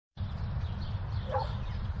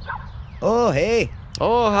Oh, hey.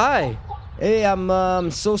 Oh, hi. Hey,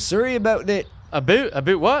 I'm so sorry about that.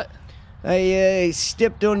 About what? I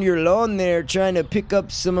stepped on your lawn there trying to pick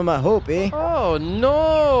up some of my hope, eh? Oh,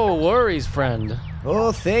 no worries, friend.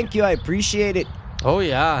 Oh, thank you. I appreciate it. Oh,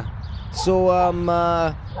 yeah. So,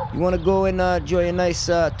 you want to go and enjoy a nice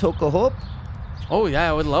toke of hope? Oh, yeah,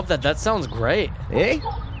 I would love that. That sounds great. Eh?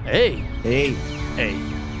 Hey. Hey. Hey.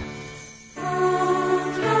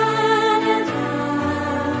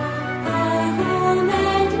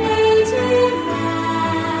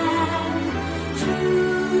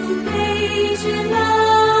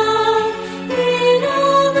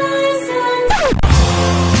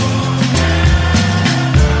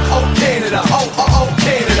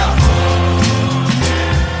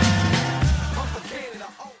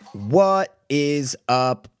 What is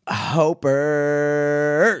up, Hopers?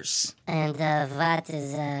 And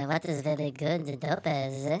what is very good,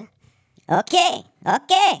 dopers? Okay.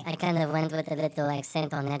 I kind of went with a little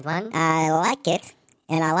accent on that one. I like it,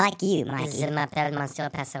 and I like you, Mikey. Je m'appelle Monsieur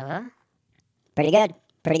Passero. Pretty good.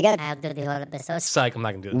 I'll do the whole episode. Psych, I'm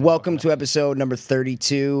not going to do it. Welcome to episode number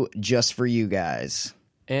 32, just for you guys.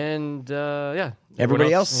 And, yeah.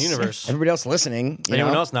 Everybody else in the universe. Everybody else listening.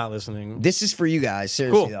 Anyone else not listening? This is for you guys,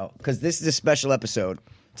 seriously, Cool. though, because this is a special episode.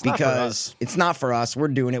 not for Because us. it's not for us. We're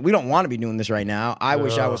doing it. We don't want to be doing this right now. I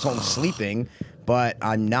wish I was home sleeping, but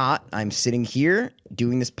I'm not. I'm sitting here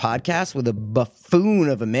doing this podcast with a buffoon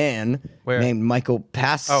of a man Where? named Michael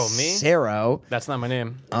Passero. That's not my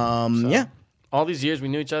name. Yeah. All these years we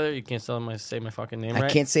knew each other, you can't say my fucking name right? I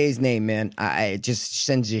can't say his name, man. It just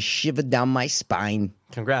sends a shiver down my spine.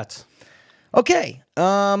 Congrats. Okay. We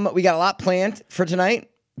got a lot planned for tonight.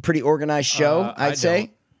 Pretty organized show, I'd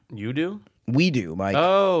say. Don't. You do? We do, Mike.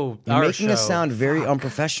 Oh, You're our making show. us sound very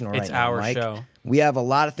unprofessional right It's now, our Mike. show. We have a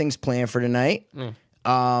lot of things planned for tonight.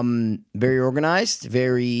 Very organized,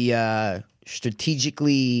 very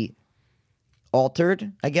strategically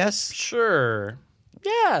altered, I guess. Sure.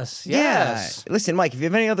 Yes. Yeah. Listen, Mike, if you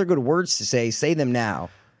have any other good words to say them now.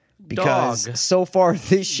 Because Dog. so far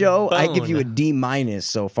this show, I give you a Bone. D-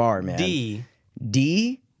 so far, man. D.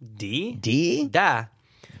 D? D? D? Da.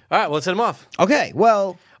 All right, well, let's hit him off. Okay,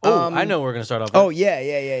 well. Oh, I know what we're going to start off with. Oh, yeah.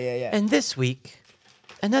 And this week,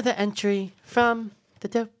 another entry from the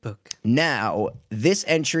Dope Book. Now, this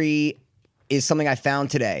entry is something I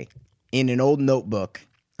found today in an old notebook,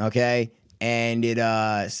 okay? And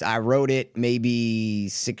I wrote it maybe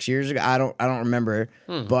 6 years ago. I don't remember,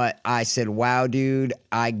 but I said, "Wow, dude,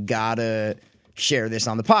 I gotta share this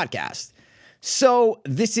on the podcast." So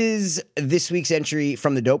this is this week's entry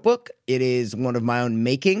from the Dope Book. It is one of my own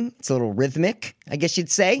making. It's a little rhythmic, I guess you'd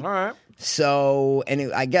say. All right. So,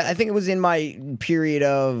 and I think it was in my period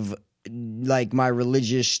of like my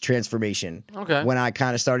religious transformation. Okay. When I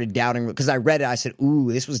kind of started doubting, because I read it, I said,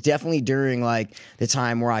 "Ooh, this was definitely during like the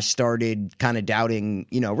time where I started kind of doubting,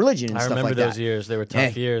 religion and I stuff remember like that." those years. They were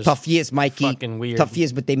tough years. Tough years, Mikey. Fucking weird. Tough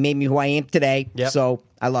years, but they made me who I am today. Yep. So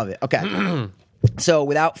I love it. Okay. So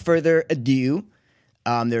without further ado,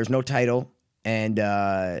 there's no title, and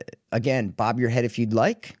again, bob your head if you'd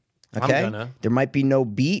like. Okay. I'm gonna. There might be no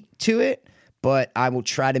beat to it, but I will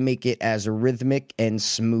try to make it as rhythmic and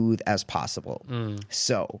smooth as possible.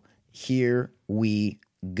 So here we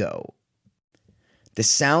go. The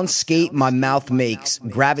soundscape my mouth makes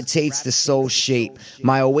gravitates the soul's shape.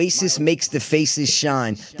 My oasis makes the faces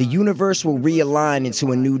shine. The universe will realign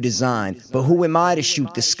into a new design. But who am I to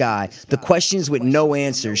shoot the sky? The questions with no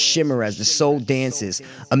answers shimmer as the soul dances.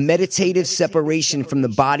 A meditative separation from the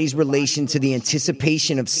body's relation to the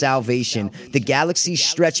anticipation of salvation. The galaxies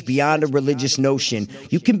stretch beyond a religious notion.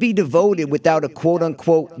 You can be devoted without a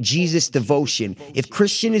quote-unquote Jesus devotion. If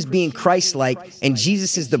Christian is being Christ-like and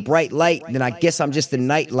Jesus is the bright light, then I guess I'm just a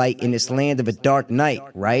nightlight in this land of a dark night,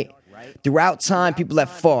 right? Throughout time, people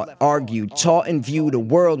have fought, argued, taught, and viewed a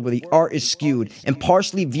world where the art is skewed and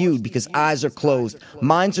partially viewed because eyes are closed.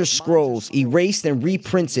 Minds are scrolls, erased and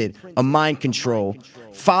reprinted, a mind control.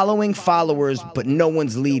 Following followers, but no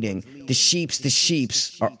one's leading. The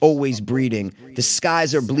sheeps are always breeding. The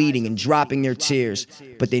skies are bleeding and dropping their tears,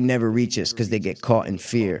 but they never reach us because they get caught in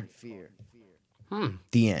fear.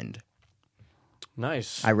 The end.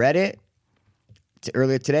 Nice. I read it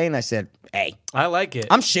earlier today, and I said, "Hey, I like it.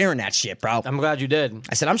 I'm sharing that shit, bro." I'm glad you did.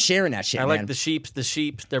 I said, "I'm sharing that shit, I man." like the sheeps.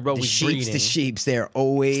 They're always breeding. The sheeps, they're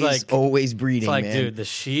always, like- always breeding, It's like, man. dude, the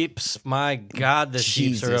sheeps, my God, the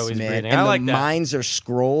sheeps are Jesus, always man. breeding. And I like the that. minds are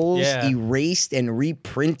scrolls, Yeah. erased and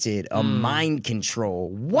reprinted. A mind control.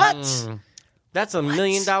 What? That's $1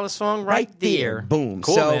 million song right there. Boom.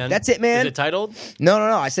 Cool, So, man. that's it, man. Is it titled? No.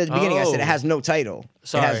 I said at the beginning, I said it Oh. has no title.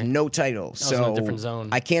 Sorry. It has no title. was in a different zone.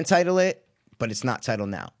 I can't title it, but it's not titled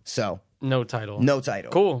now. So No title. no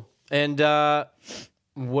title. Cool. And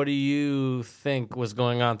what do you think was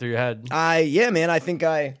going on through your head? Man, I think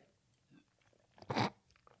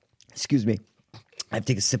excuse me. I have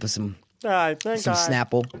to take a sip of some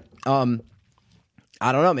Snapple.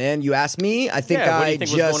 I don't know, man. You asked me. I think what do you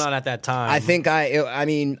think was going on at that time? I think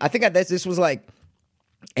this was like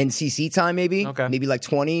NCC time, maybe. Okay. Maybe like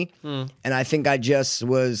 20. And I think I just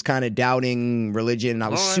was kind of doubting religion. I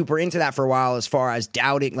was super into that for a while as far as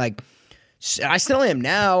doubting, like, I still am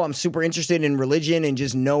now. I'm super interested in religion and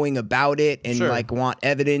just knowing about it and like want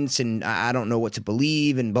evidence and I don't know what to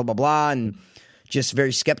believe and blah, blah, blah. And just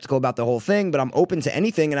very skeptical about the whole thing, but I'm open to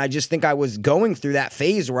anything. And I just think I was going through that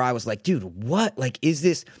phase where I was like, dude, what? Like, is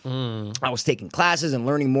this? I was taking classes and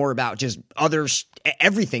learning more about just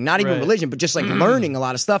everything, not even religion, but just like learning a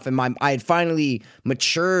lot of stuff. And I had finally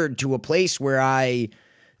matured to a place where I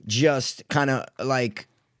just kind of like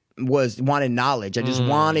wanted knowledge. I just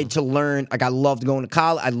wanted to learn. Like I loved going to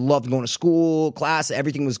college. I loved going to school, class.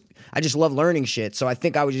 Everything was, I just loved learning shit. So I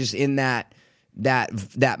think I was just in that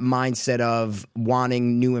mindset of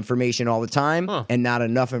wanting new information all the time and not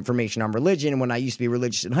enough information on religion. And when I used to be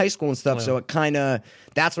religious in high school and stuff, so it kind of,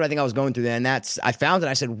 that's what I think I was going through then. And I found it.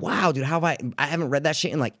 I said, wow, dude, I haven't read that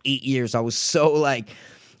shit in like 8 years. I was so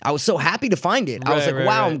happy to find it. I was like,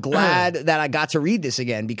 wow, I'm glad that I got to read this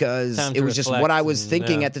again because it was just what I was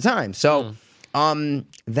thinking at the time. So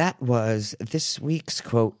that was this week's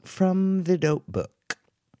quote from the Dope Book.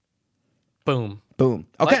 Boom. Boom.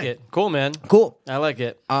 Okay. Like it. Cool, man. Cool. I like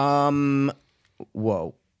it. Whoa.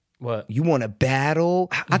 What? You want a battle?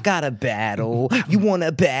 I got a battle. You want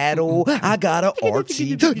a battle? I got a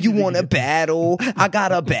Archie. You want a battle? I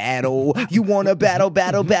got a battle. You want a battle?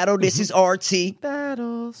 This is RT.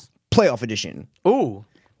 Battles. Playoff edition. Ooh.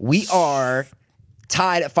 We are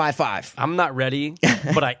tied at 5-5. I'm not ready,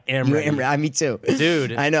 but I am ready. Me too.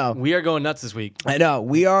 Dude. I know. We are going nuts this week. I know.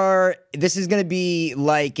 We are. This is going to be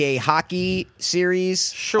like a hockey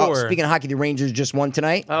series. Sure. Oh, speaking of hockey, the Rangers just won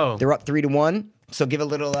tonight. Oh. They're up 3-1. So give a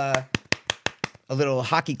little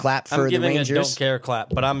hockey clap for the Rangers. I'm giving a don't care clap,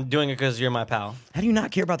 but I'm doing it because you're my pal. How do you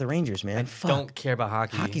not care about the Rangers, man? Fuck. Don't care about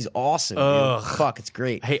hockey. Hockey's awesome, Ugh. dude. Fuck, it's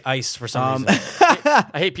great. I hate ice for some reason. I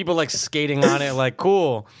hate people like skating on it. Like,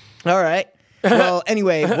 cool. All right. Well,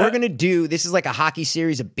 anyway, we're going to do, this is like a hockey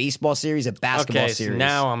series, a baseball series, a basketball Okay, series. so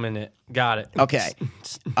now I'm in it. Got it. Okay.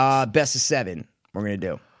 Best of 7 we're going to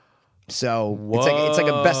do. So it's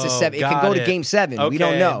like a best of 7. It can go to game 7. We don't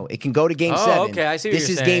Okay. know. It can go to game 7. Okay, I see what This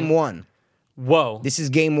you're is saying. game 1. Whoa. This is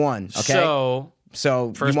game 1. Okay.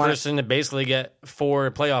 So first you want person to basically get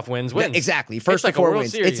 4 playoff wins. Exactly. First It's like to 4 a World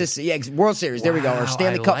wins. Series. It's a World Series. There we go. Or Wow,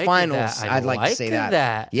 Stanley I Cup like Finals. that. I I'd like to like say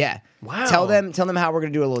that. Yeah. Wow. Tell them how we're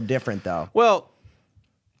going to do a little different though. Well,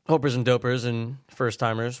 hopers and dopers and first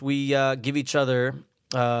timers, we give each other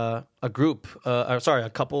a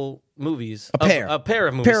couple movies. A pair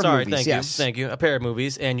of movies. Pair of Sorry, movies, yes. Thank you. A pair of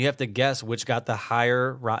movies, and you have to guess which got the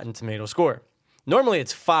higher Rotten Tomato score. Normally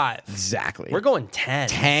it's 5. Exactly. We're going 10.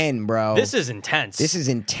 10, bro. This is intense. This is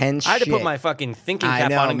intense. I had to put shit. my fucking thinking I cap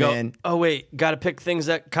know, on and go, man. oh, wait, got to pick things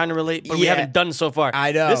that kind of relate, but we Yeah. haven't done so far.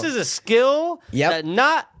 I know. This is a skill Yep. that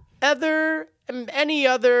not any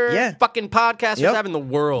other fucking podcasters Yep. have in the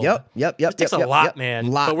world. Yep. It takes a lot, man.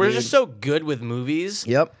 Lot, but we're dude. just so good with movies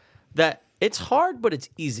Yep. that it's hard, but it's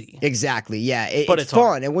easy. Exactly. Yeah. But it's it's fun.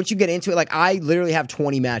 hard. And once you get into it, like I literally have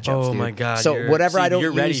 20 matchups. Oh dude. my god! So whatever I don't you're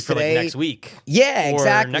use ready for today, like next week. Yeah, or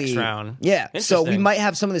exactly. next round. Yeah. So we Interesting. might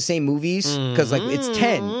have some of the same movies because like it's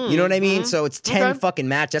 10. You know what I mean? So it's 10 Okay. fucking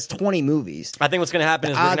match. That's 20 movies. I think what's going to happen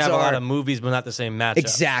is we're going to odds have a lot are- of movies, but not the same matchup.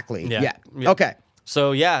 Exactly. Yeah. Yeah. Okay.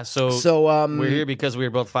 So So, we're here because we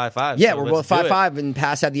were both 5-5. Yeah, so we're let's both do it. 5-5, and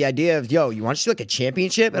Pass had the idea of, yo, you want to do like a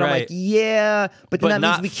championship? And I'm like, Right. yeah, but then that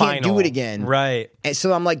not means we can't do final. it again. Right. And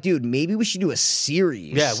so I'm like, dude, maybe we should do a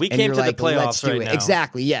series. Yeah, we And came you're to the like, playoffs let's do right it. now.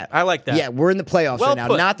 Exactly, yeah. I like that. Yeah, we're in the playoffs Well right now.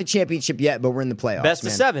 put. Not the championship yet, but we're in the playoffs. Best of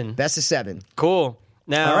man. 7. Best of 7. Cool.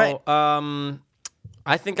 Now, All right.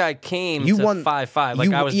 I think I came You to won 5-5.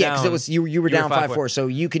 Like I was yeah, down. because it was you were down 5-4. 5-4, so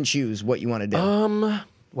you can choose what you want to do.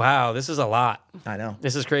 Wow, this is a lot. I know.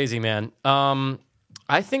 This is crazy, man.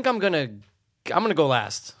 I think I'm gonna go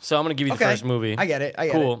last. So I'm gonna give you the Okay. first movie. I get it.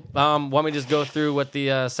 Cool. Want me to just go through what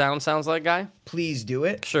the sound sounds like, guy? Please do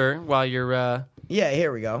it. Sure. While you're Yeah,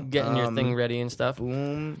 here we go. getting your thing ready and stuff.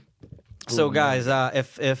 Boom. So, guys,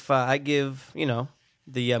 if I give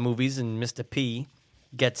the movies and Mr. P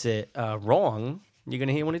gets it wrong, you're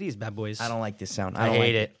gonna hear one of these bad boys. I don't like this sound. I don't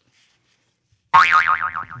hate like it.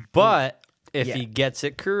 But if Yeah. he gets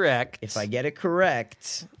it correct, If I get it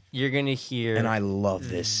correct, you're gonna hear. and I love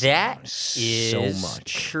this That sound is so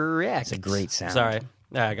much. correct. It's a great sound. Sorry,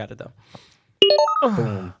 I got it though.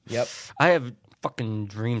 Boom. Yep. I have fucking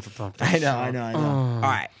dreams about this. I know. All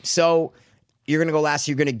right. So you're going to go last.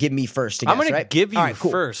 So you're going to give me first to guess, I'm gonna right? give you All right,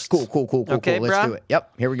 cool. first. Cool. Okay, Let's brah? do it.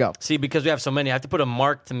 Yep. Here we go. See, because we have so many, I have to put a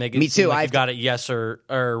mark to make it Me seem too. like I you have got it yes or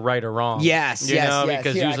right or wrong. Yes. You know,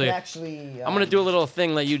 because Here, usually I can actually. I'm going to do a little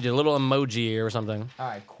thing that you did, a little emoji or something. All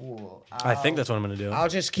right, cool. I think that's what I'm going to do. I'll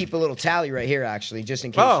just keep a little tally right here, actually, just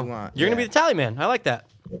in case Oh, you want. you're going to be the tally man. I like that.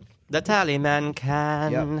 The tally man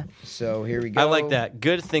can. Yep. So here we go. I like that.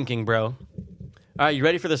 Good thinking, bro. All right, you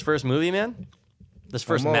ready for this first movie, man? This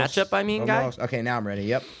first Almost. matchup, I mean, Almost. guy? Okay, now I'm ready.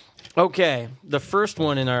 Yep. Okay, the first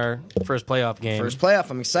one in our first playoff game. First playoff.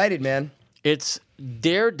 I'm excited, man. It's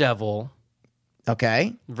Daredevil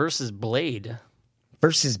Okay. versus Blade.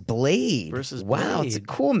 Versus Blade. Wow, it's a Blade.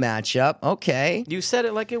 cool matchup. Okay. You said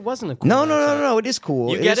it like it wasn't a cool No. matchup. It is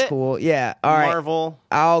cool. You get is it? cool. Yeah. All right. Marvel.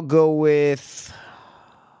 I'll go with.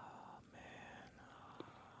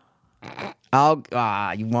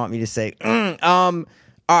 You want me to say? All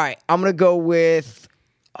right. I'm gonna go with.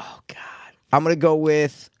 Oh God. I'm gonna go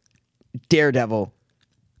with Daredevil.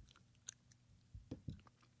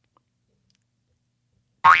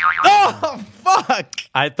 Oh fuck!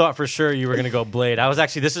 I thought for sure you were going to go Blade. I was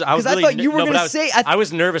actually I was 'Cause I really thought you were no, but gonna I was, say- I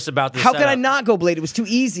was nervous about this. How could I setup. not go Blade? It was too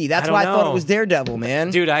easy. That's I why I don't thought know. it was Daredevil,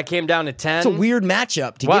 man. Dude, I came down to 10. It's a weird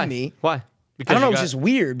matchup to Why? give me. Why? I don't know. you It's got- just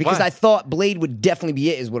weird because Why? I thought Blade would definitely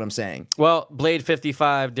be it. Is what I'm saying. Well, Blade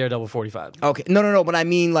 55, Daredevil 45. Okay, no. But I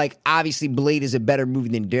mean, like, obviously, Blade is a better movie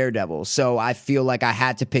than Daredevil. So I feel like I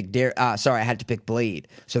had to pick I had to pick Blade.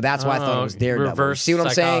 So that's why I thought it was Daredevil. reverse See what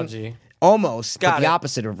I'm saying? psychology. Almost, Got but the it.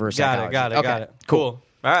 opposite of reverse Got psychology. it, got it, Okay, got it. cool. Cool.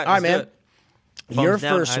 All right, All right, let's do man. it. Your Thumbs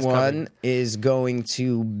down, first eyes one covered. is going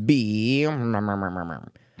to be.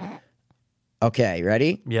 Okay, you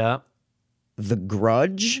ready? Yeah. The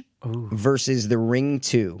Grudge versus The Ring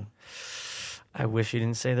 2. I wish you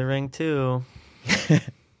didn't say The Ring too.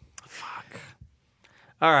 Fuck.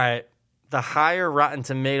 All right. The higher Rotten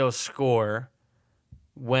Tomatoes score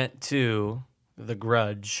went to The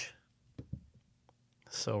Grudge.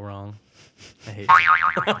 So wrong. I hate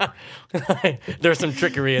you. There's some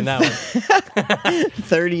trickery in that one.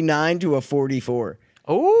 39 to a 44.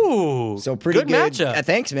 Ooh. So pretty good. matchup.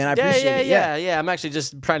 Thanks, man. I appreciate it. Yeah. I'm actually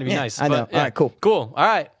just trying to be Yeah, nice. I know. but, yeah. All right, cool. Cool. All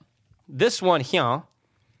right. This one here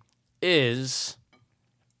is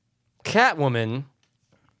Catwoman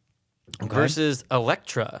versus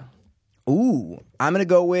Elektra. Ooh, I'm gonna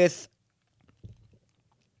go with.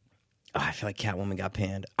 Oh, I feel like Catwoman got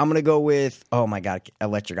panned. I'm gonna go with. Oh my God,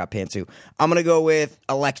 Elektra got panned too. I'm gonna go with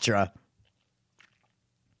Elektra.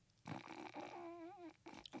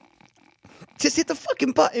 Just hit the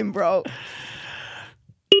fucking button, bro.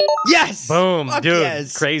 Yes. Boom, Fuck dude.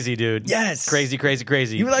 Yes. Crazy, dude. Yes. Crazy.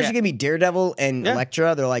 You realize you gave me Daredevil and Yeah.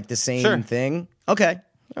 Elektra? They're like the same Sure. thing. Okay.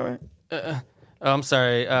 All right. Oh, I'm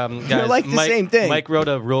sorry, guys. like the same thing. Mike wrote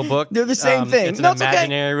a rule book. They're the same thing. It's an No, it's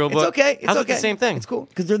imaginary okay. rule book. It's okay. It's How's okay. it the same thing? It's cool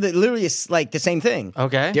because they're literally like the same thing.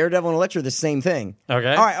 Okay. Daredevil and Elektra are the same thing.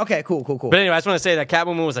 Okay. All right. Okay. Cool. But anyway, I just want to say that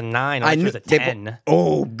Catwoman was a 9. Elektra was a they 10.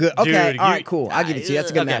 Oh, good. Okay. Dude, all right. you- Cool. I'll give it to you. That's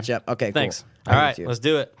a good Okay. matchup. Okay. Cool. Thanks. I'll All give it right, to you. let's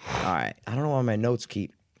do it. All right. I don't know why my notes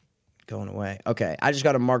keep going away. Okay. I just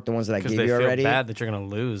got to mark the ones that I Because gave they you feel already. bad that you're going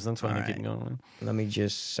to lose. That's why All they keep right. going. Let me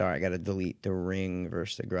just. Sorry, I got to delete the Ring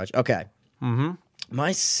versus the Grudge. Okay. Mm-hmm.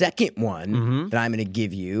 My second one that I'm going to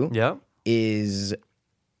give you Yep. is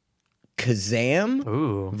Kazam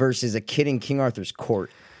Ooh. versus A Kid in King Arthur's Court.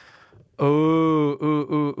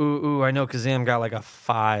 Ooh. I know Kazam got like a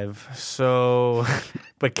 5. So,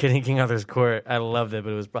 but King Arthur's Court, I loved it,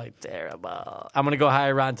 but it was probably terrible. I'm going to go high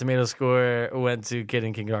Rotten Tomato score. Went to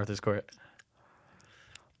King Arthur's Court.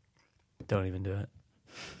 Don't even do it.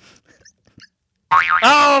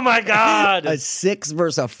 Oh my God. A 6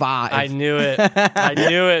 versus a 5. I knew it. I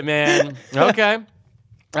knew it, man. Okay. All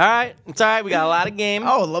right. It's all right. We got a lot of game.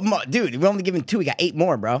 Oh, dude, we're only giving 2. We got 8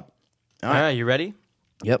 more, bro. All right. You ready?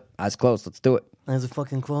 Yep. Eyes closed. Let's do it. Eyes are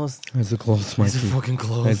fucking closed. Eyes closed, Eyes are fucking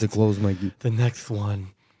closed. closed, Mikey. The next one.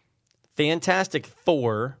 Fantastic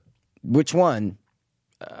Four. Which one?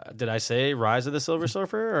 Did I say Rise of the Silver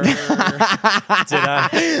Surfer? Or did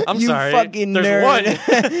I? I'm You sorry. fucking There's nerd.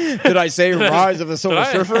 one. Did I say Rise of the Silver Did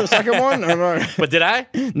I? Surfer, the second one? But did I?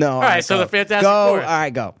 No. All right, so the Fantastic go. Four. All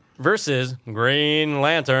right, go. Versus Green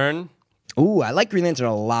Lantern. Ooh, I like Green Lantern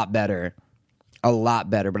a lot better.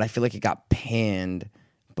 But I feel like it got panned.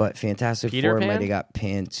 But Fantastic Peter Four Pan? might have got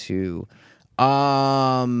panned too.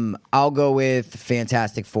 I'll go with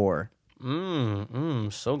Fantastic Four.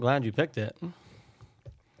 So glad you picked it.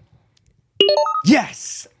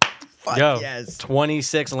 Yes. Fuck Yo, yes.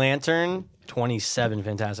 26 Lantern, 27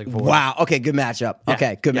 Fantastic Four. Wow. Okay, good matchup. Yeah,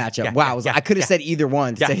 Okay, good yeah, matchup. yeah, wow. yeah, I could have yeah. said either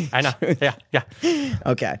one. To Yeah, say I know. Yeah.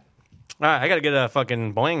 Okay. All right, I gotta get a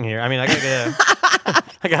fucking boing here. I mean, I gotta get a,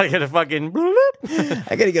 I gotta get a fucking,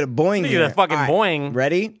 I got to get a boing get here. a fucking All right, boing.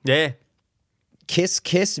 Ready? Yeah. Kiss,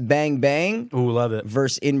 Kiss, Bang, Bang Ooh, love it.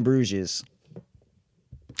 versus In Bruges.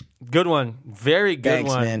 Good one. Very good Thanks,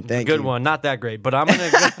 one. man. Thank good you. one. Not that great, but I'm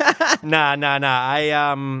gonna. Nah.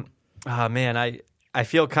 Oh man, I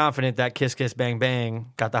feel confident that Kiss Kiss Bang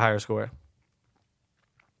Bang got the higher score.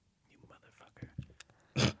 You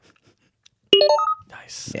motherfucker.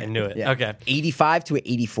 Nice. I knew it. Yeah. Okay. 85 to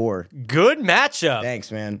 84. Good matchup.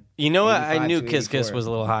 Thanks, man. You know what? I 85 knew to Kiss Kiss 84. was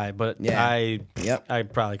a little high, but Yeah. Yep. I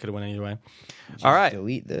probably could have went either way. All right.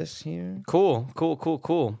 Delete this here. Cool.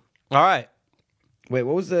 All right. Wait,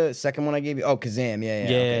 what was the second one I gave you? Oh, Kazam. Yeah.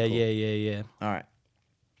 Okay, cool. Yeah. All right.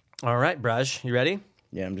 All right, Braj, you ready?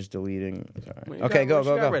 Yeah, I'm just deleting. Sorry. You Okay, got- go.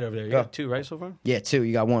 what you got right over there. You Go. got 2 right so far? Yeah, 2.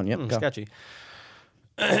 You got 1. Yep. Go. Sketchy.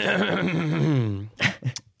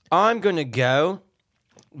 I'm gonna go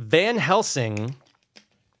Van Helsing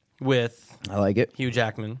with I like it. Hugh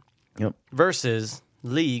Jackman Yep. versus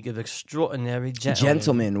League of Extraordinary Gentlemen.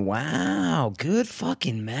 Gentlemen. Wow. Good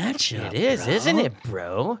fucking matchup. It is, bro. isn't it,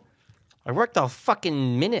 bro? I worked a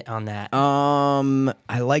fucking minute on that.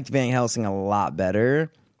 I liked Van Helsing a lot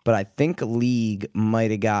better, but I think League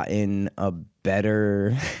might have gotten a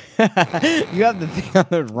better. You have the thing on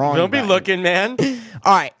the wrong. Don't be button. looking, man.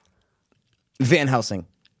 All right, Van Helsing.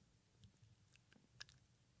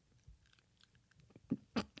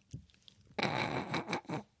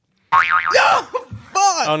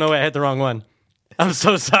 Oh no, wait, I hit the wrong one. I'm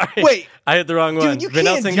so sorry. Wait. I hit the wrong one. you Van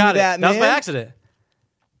can't Helsing do got that, it. That was by man. accident.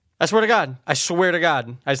 I swear to God. I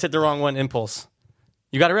just hit the wrong one. Impulse.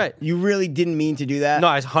 You got it right. You really didn't mean to do that. No,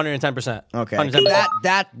 I 110%. Okay.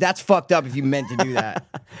 110%. That's fucked up if you meant to do that.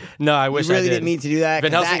 No, I You wish I really did. didn't mean to do that.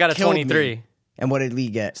 Van 'cause Helsing that got a killed 23. me. And what did Lee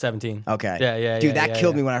get? 17. Okay. Yeah. Dude, that yeah,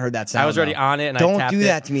 killed yeah. me when I heard that sound. I was already though. on it and Don't I tapped do it.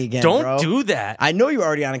 that to me again, Don't bro. do that. I know you're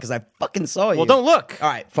already on it because I fucking saw you. Well, don't look. All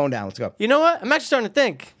right, phone down. Let's go. You know what? I'm actually starting to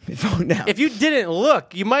think. Phone down. If you didn't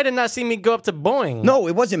look, you might have not seen me go up to Boeing. No,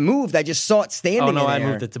 it wasn't moved. I just saw it standing. Oh, no, in I there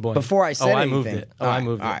moved it to Boeing. before I said Oh, I anything. moved it. Oh, I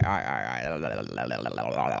moved it. All right.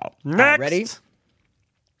 Next. Ready?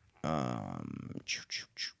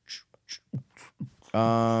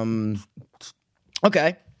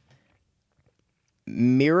 Okay.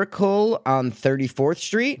 Miracle on 34th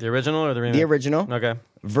Street, The original or the remake? the original, Okay.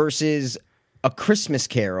 versus A Christmas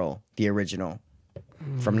Carol, the original,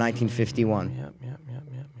 from 1951. Yep.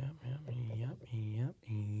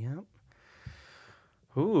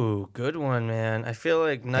 Ooh, good one, man. I feel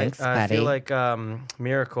like Thanks, I feel buddy. like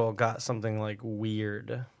Miracle got something like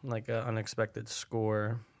weird, like an unexpected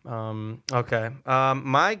score. Okay.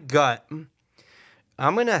 My gut,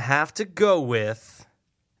 I'm gonna have to go with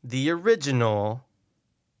the original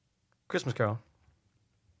Christmas Carol.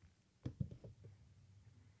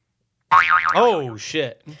 Oh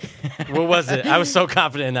shit! What was it? I was so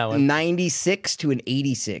confident in that one. 96 to an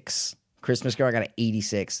 86. Christmas Carol, I got an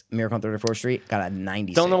 86. Miracle on 34th Street, got a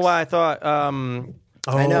 96. Don't know why I thought. I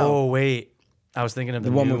Oh know. wait, I was thinking of The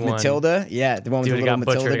the one new with Matilda? Yeah, the one with Dude, the it little got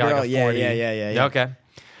butchered. Matilda It got girl. like a Yeah, 40. yeah. Okay.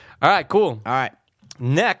 All right, cool. All right.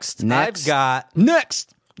 Next, Next. I've got.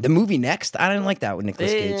 Next. The movie Next? I didn't like that with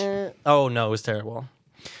Nicolas Cage. Oh no, it was terrible.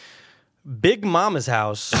 Big Mama's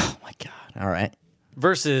House Oh my God. All right.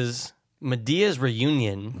 versus Medea's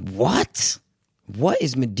Reunion. What? What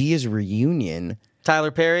is Medea's Reunion?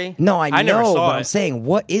 Tyler Perry. No, I know, never saw but it. I'm saying,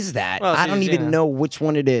 what is that? Well, I don't she's- even yeah. know which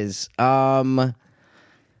one it is.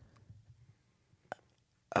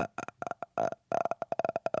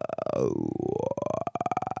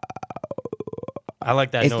 I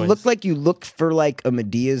like that It noise. looked like you looked for like a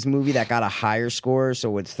Medea's movie that got a higher score, so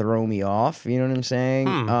it would throw me off. You know what I'm saying?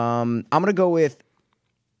 I'm gonna go with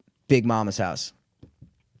Big Mama's House.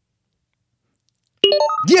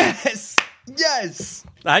 Yes, yes.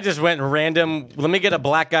 I just went random. Let me get a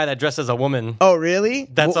black guy that dressed as a woman. Oh, really?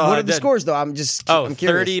 That's all What I are the did. scores though? I'm curious.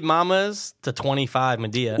 30 Mamas to 25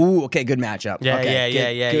 Medea. Ooh, okay, good matchup. Yeah, okay,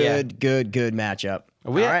 yeah. Good matchup.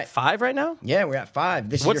 Are we All at right. 5 right now? Yeah, we're at 5.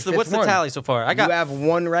 This What's is the your what's fifth the one. tally so far? I got. You have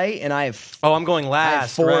 1 right, and I have. Oh, I'm going I have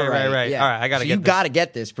last. 4 right. Yeah. All right, I gotta so get. you this. got to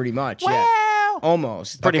get this pretty much. Yeah, Wow.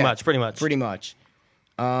 almost. Pretty Okay. much. Pretty much.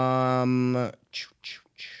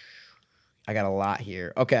 I got a lot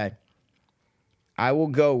here. Okay, I will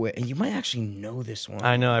go with. And you might actually know this one.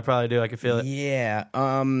 I know. I probably do. I can feel it. Yeah.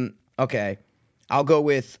 Okay, I'll go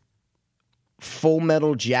with Full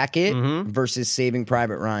Metal Jacket Mm-hmm. versus Saving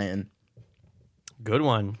Private Ryan. Good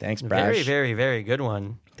one. Thanks, Very, Brash. very, very good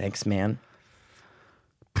one. Thanks, man.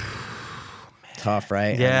 tough,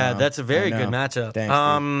 right? Yeah, I know. that's a very I good know. matchup. Thanks,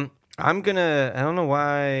 dude. I'm gonna. I don't know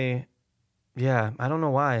why. Yeah, I don't know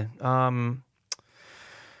why.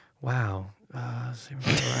 Wow. I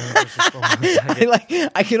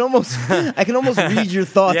can almost read your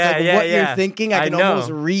thoughts, Yeah, like yeah, what yeah. you're thinking. I can know. almost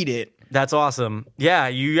read it. That's awesome. Yeah,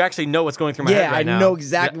 you actually know what's going through my Yeah, head right I now. know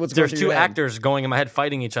exactly what's going There's through two your head. actors going in my head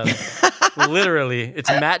fighting each other. Literally, it's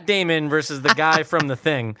Matt Damon versus the guy from The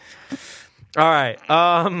Thing. All right.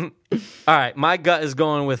 All right. My gut is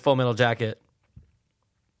going with Full Metal Jacket.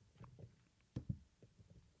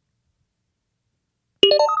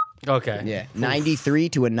 Okay. Yeah, 93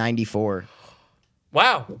 to a 94.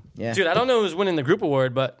 Wow. Yeah. Dude, I don't know who's winning the group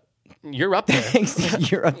award, but you're up there.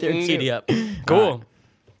 You're up there too. Giddy up. Cool.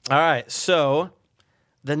 All right. So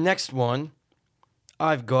the next one,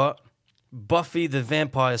 I've got Buffy the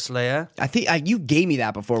Vampire Slayer. I think you gave me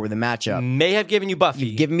that before with a matchup. May have given you Buffy.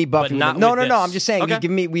 You've given me Buffy. but not no, with no, no. this. I'm just saying. Okay. You've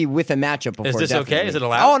given me with a matchup before. Is this okay? definitely. Is it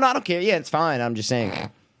allowed? Oh, no, I don't care. Yeah, it's fine. I'm just saying.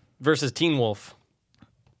 Versus Teen Wolf.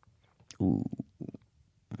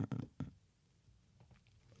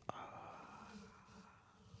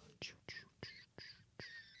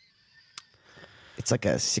 It's like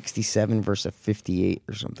a 67 versus a 58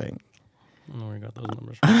 or something. I don't know where you got those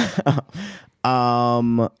numbers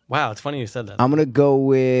Um, Wow, it's funny you said that. I'm gonna go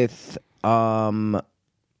with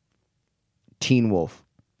Teen Wolf.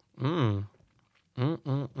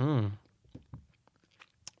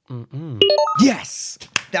 Yes,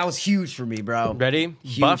 that was huge for me, bro. Ready?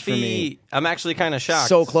 Huge Buffy. for me. I'm actually kind of shocked.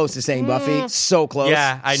 So close to saying Buffy. So close.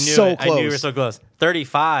 Yeah, I knew so it. Close. I knew you were so close.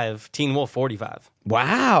 35. Teen Wolf 45.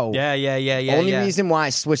 Wow. Yeah. Only reason why I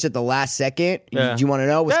switched at the last second, Yeah. do you want to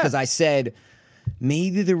know, was Yeah. because I said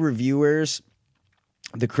maybe the reviewers,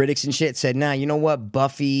 the critics and shit said, nah, you know what?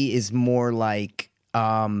 Buffy is more like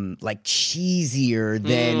cheesier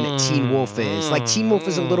than Teen Wolf is. Like Teen Wolf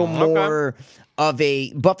is a little more of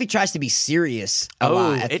a Buffy tries to be serious a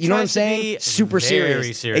lot. it You know what I'm tries to saying? be Super very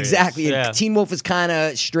serious. serious. Exactly. And Yeah. Teen Wolf is kind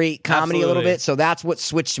of straight comedy a little Absolutely. bit, so that's what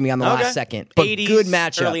switched me on the Okay. last second. But 80s, good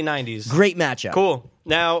matchup. early 90s. Great matchup. Cool.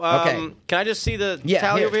 Now, Okay. can I just see the Yeah,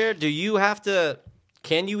 tally here. over here? Do you have to?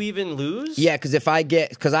 Can you even lose? Yeah, because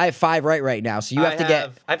because I have 5 right now, so you have to get.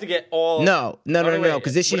 I have to get all. No, wait,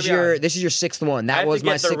 because this what is are we your on? this is your 6th one. I That have was to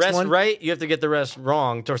my get the 6th rest one. right. You have to get the rest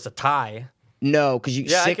wrong towards the tie. No, because you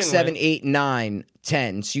Yeah, I 6, can 7, win. 8, 9,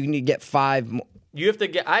 10. So you need to get 5. You have to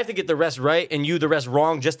get. I have to get the rest right, and you the rest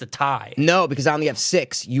wrong, just to tie. No, because I only have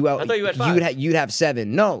 6. I thought you had 5. You'd have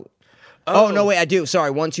 7. No. Oh no, wait, I do.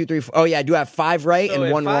 Sorry, 1, 2, 3, 4. Oh yeah, I do have 5 right So and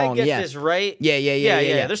if 1 wrong. I get Yeah. this right.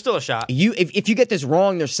 Yeah. There's still a shot. If you get this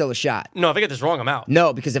wrong, there's still a shot. No, if I get this wrong, I'm out.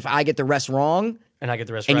 No, because if I get the rest wrong And I get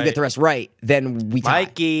the rest and right. you get the rest right, then we tie.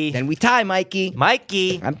 Mikey. Then we tie, Mikey.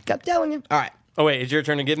 Mikey. I'm telling you. All right. Oh wait, it's your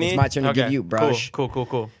turn to give me. It's my turn to give you, brush. Cool. It's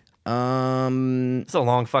It's a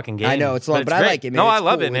long fucking game. I know it's long, but I great. like it, man. No, It's I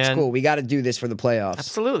love cool. it, man. It's cool. We got to do this for the playoffs.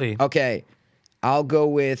 Absolutely. Okay, I'll go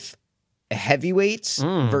with heavyweights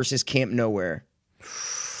Mm. versus Camp Nowhere.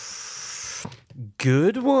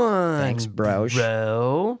 Good one. Thanks, bro.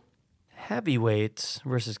 Bro. Heavyweights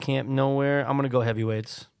versus Camp Nowhere. I'm gonna go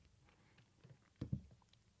heavyweights.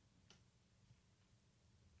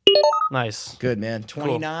 Nice. Good man.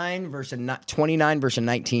 29 versus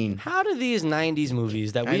 19. How do these '90s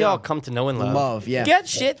movies that I we know. all come to know and love, Yeah. get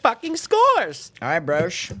shit fucking scores? All right,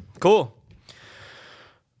 brosh. Cool.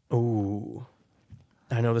 Ooh,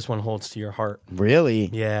 I know this one holds to your heart. Really?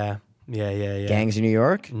 Yeah. Gangs of New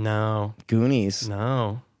York, No. Goonies,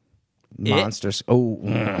 No. Monsters. Oh,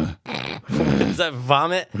 Is that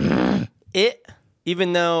vomit? It.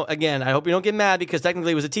 Even though, again, I hope you don't get mad because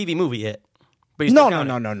technically it was a TV movie. It. But you still count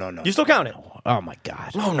it. no. You still count it. Oh my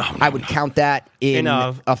god. No. I would count that in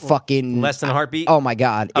a fucking less than a heartbeat? Oh my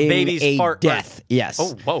god. A in baby's a fart. death. Right. Yes.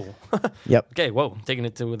 Oh, whoa. Yep. Okay, whoa. Taking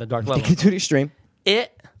it to the dark level. Take it to the extreme.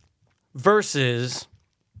 It versus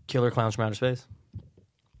Killer Clowns from Outer Space.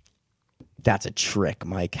 That's a trick,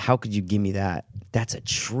 Mike. How could you give me that? That's a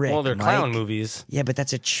trick. Well, they're Mike. clown movies. Yeah, but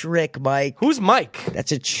that's a trick, Mike. Who's Mike?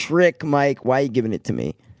 That's a trick, Mike. Why are you giving it to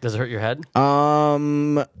me? Does it hurt your head?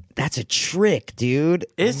 That's a trick, dude.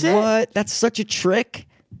 Is it? What? That's such a trick.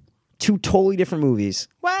 2 totally different movies.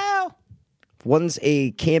 Wow. One's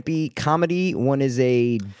a campy comedy. One is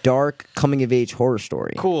a dark coming of age horror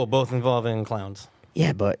story. Cool. Both involving clowns.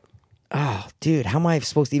 Yeah, but dude, how am I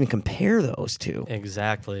supposed to even compare those two?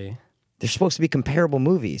 Exactly. They're supposed to be comparable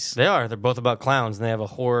movies. They are. They're both about clowns, and they have a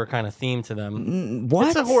horror kind of theme to them. What?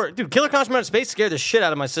 It's a horror. Dude, Killer Clowns from Outer Space scared the shit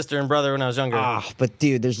out of my sister and brother when I was younger. But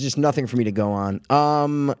dude, there's just nothing for me to go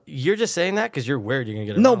on. You're just saying that because you're worried you're going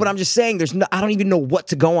to get it No, wrong. but I'm just saying I don't even know what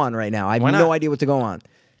to go on right now. I have Why no not? idea what to go on.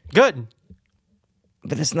 Good.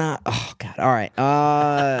 But it's not. Oh God. All right.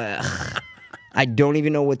 I don't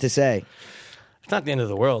even know what to say. It's not the end of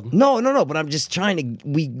the world. No. But I'm just trying to.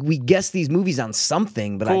 We guess these movies on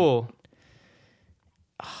something. But Cool.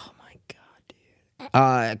 Oh my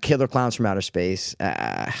God, dude. Killer Clowns from Outer Space.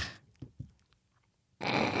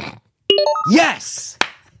 Yes.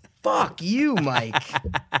 Fuck you, Mike.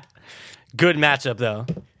 Good matchup, though.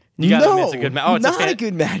 You gotta admit it's a good match. Oh, it's not a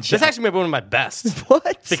good matchup. That's actually maybe one of my best.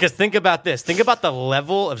 What? Because think about this. Think about the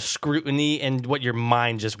level of scrutiny and what your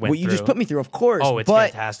mind just went Well, you through. just put me through, of course. Oh, it's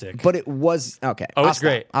but, fantastic. But it was okay. Oh, I'll it's stop.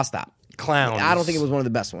 great. I'll stop. Clowns. I don't think it was one of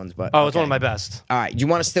the best ones, but Oh, it's okay. one of my best. All right. Do you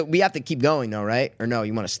want to still? We have to keep going, though, right? Or no?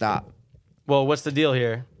 You want to stop? Well, what's the deal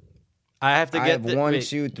here? I have to I get have 1,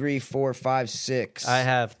 2, 3, 4, 5, 6. I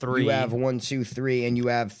have 3. You have 1, 2, 3, and you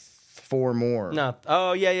have 4 more. No.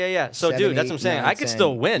 Oh, yeah. So, 7, dude, that's 8, what I'm saying. 9, I could 10.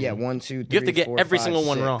 still win. Yeah, 1, 2, 3. You have to get 4, every 5, single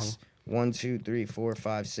one 6. wrong. 1, 2, 3, 4,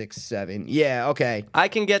 5, 6, 7. Yeah, okay. I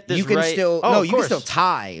can get this You can right. still Oh, no. of You can course. still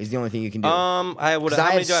tie. Is the only thing you can do. I would. 'Cause How I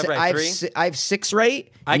many have do I have si- right? I have 3. I have 6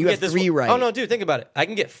 right, I and can you get have this 3 one. right. Oh no, dude, think about it. I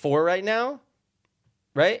can get 4 right now,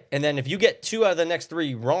 right? And then if you get 2 out of the next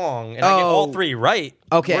 3 wrong, and I get all 3 right,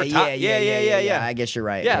 Okay, we're yeah. I guess you're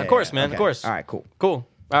right. Yeah, of course, man, okay. of course. All right, cool. Cool.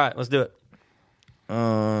 All right, let's do it. Hold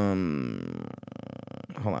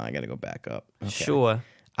on, I gotta go back up. Okay. Sure.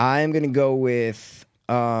 I'm gonna go with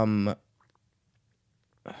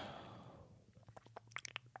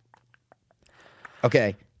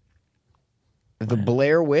Okay. The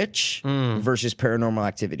Blair Witch versus Paranormal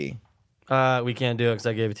Activity. We can't do it because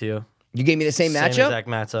I gave it to you. You gave me the same matchup? Exact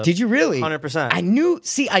matchup. Did you really? 100%. I knew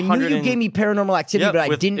you gave me Paranormal Activity, Yep, but I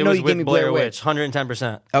didn't know you gave me Blair Witch.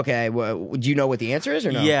 110%. Okay, well, do you know what the answer is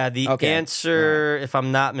or no? Yeah, the Okay. answer, if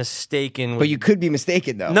I'm not mistaken, But you could be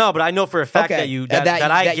mistaken though. no, but I know for a fact that you that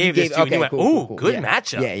I gave this to you, and you went, "Ooh, good yeah.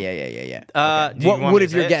 matchup." Yeah. Okay. Okay. Do you What want would me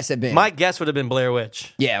have to your say guess it? have been? My guess would have been Blair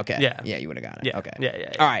Witch. Yeah, okay. Yeah. Yeah, you would have got it. Yeah. Okay.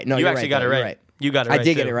 Yeah. All right, no, you you're actually right, got though. it You're right. right. You got it I right.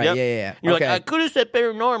 did get too. it right. Yep. Yeah. You're Okay. like, I could have said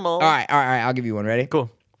paranormal. All right. I'm giving you one. Ready?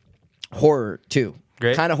 Cool. Horror 2.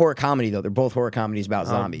 Great. Kind of horror comedy though. They're both horror comedies about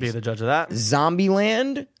I'll zombies. be the judge of that.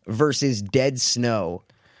 Zombieland versus Dead Snow.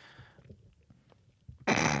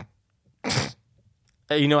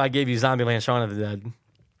 You know, I gave you Zombieland: Shaun of the Dead.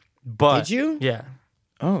 But Did you? Yeah.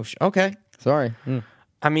 Oh, okay. Sorry.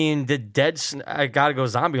 I mean, I gotta go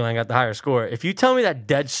Zombieland got the higher score. If you tell me that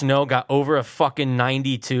Dead Snow got over a fucking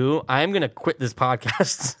 92, I am gonna quit this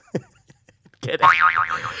podcast. Get out.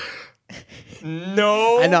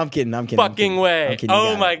 No. I know. I'm kidding. Fucking way. I'm kidding. You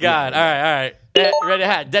Oh got my it. god. Yeah. All right. Ready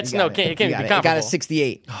hat. Dead You Snow got can't You be got it. comparable. It got a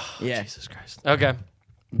 68. Yeah. Jesus Christ. Okay.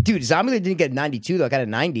 Dude, Zombieland didn't get a 92 though. It got a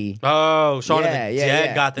 90. Oh, Shaun of the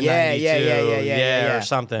Dead got the 92. Yeah, or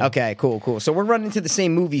something. Okay, cool. So we're running to the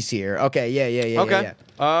same movies here. Okay, yeah. Okay.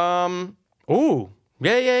 Ooh.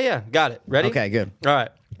 Yeah. Got it. Ready? Okay, good. All right.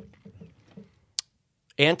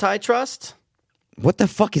 Antitrust? What the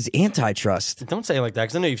fuck is Antitrust? Don't say it like that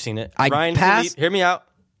because I know you've seen it. I Ryan passed- Hear me out.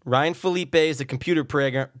 Ryan Felipe is the computer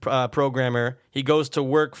programmer. He goes to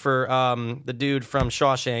work for the dude from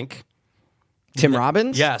Shawshank. Tim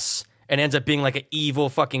Robbins? Yes. And ends up being like an evil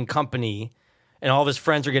fucking company. And all of his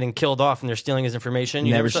friends are getting killed off and they're stealing his information.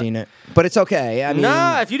 You Never saw- seen it. But it's okay. I mean,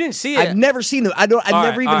 Nah, if you didn't see it. I've never seen the. I've All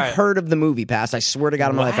never right, even all right. heard of the movie. Past. I swear to God,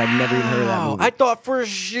 in my life, I've never even heard of that Wow, movie. I thought for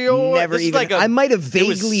sure. Never this is even- like a- I might have it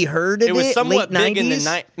was- vaguely heard of It was it, somewhat late big in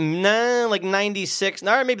 90s. the like 96,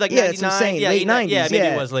 or maybe like Yeah, 99. that's what I'm saying. Yeah, Late 90s. Yeah, maybe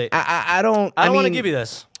it was late. I don't. I don't want to mean, give you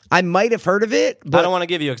this. I might have heard of it, but I don't want to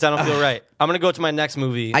give you because I don't feel right. I'm going to go to my next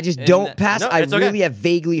movie. I just And don't pass. No, I it's okay. really have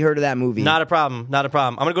vaguely heard of that movie. Not a problem. I'm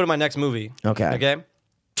going to go to my next movie. Okay. Okay.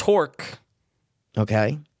 Torque. Okay.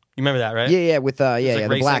 You remember that, right? Yeah, with the like black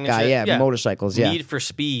racing and guy, shit. yeah, motorcycles, yeah. Need for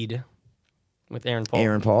Speed with Aaron Paul.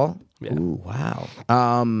 Aaron Paul. Yeah. Ooh, wow.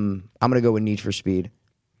 I'm gonna go with Need for Speed.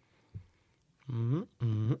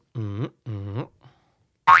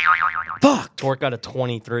 Fuck. Torque got a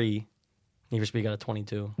 23. Need for Speed got a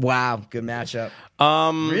 22. Wow, good matchup.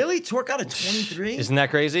 Really? Torque got a 23? Isn't that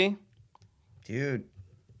crazy? Dude.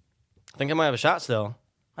 I think I might have a shot still.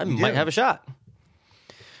 I might do. have a shot.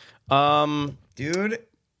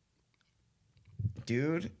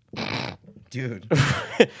 Dude.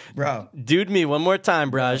 Bro. Dude me one more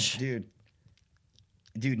time, Braj.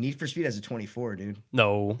 Dude, Need for Speed has a 24, dude.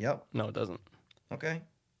 No. Yep. No, it doesn't. Okay.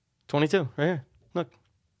 22, right here. Look.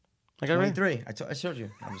 I got it right. 23. I showed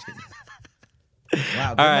you. I'm just kidding.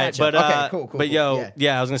 Wow, good All right, matchup. but okay, cool. But yo,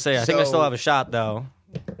 yeah, I was gonna say, I think I still So- have a shot though.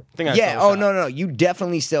 I think I Yeah, still have a shot. no. You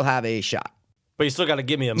definitely still have a shot. But you still got to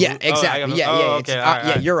give me a Yeah, move. exactly. Yeah. Okay, all right,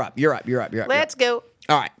 all right. You're up. Let's go.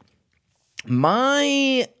 All right.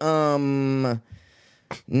 My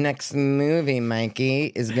Next movie, Mikey,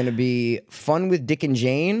 is going to be Fun with Dick and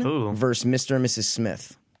Jane Ooh. versus Mr. and Mrs.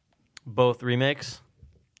 Smith. Both remakes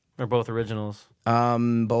or both originals?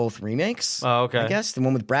 Both remakes. Oh, okay. I guess the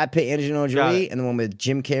one with Brad Pitt, Angelina Got Jolie, it. and the one with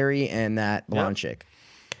Jim Carrey and that blonde Yep. chick.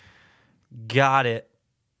 Got it.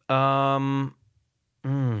 I'm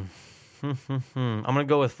gonna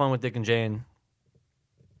go with Fun with Dick and Jane.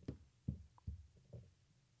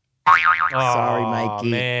 Sorry, Oh, Mikey.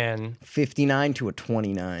 man, 59 to a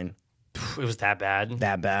 29. it was that bad.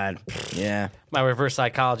 That bad. Yeah. My reverse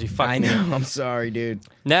psychology fucked I me. know. I'm sorry, dude.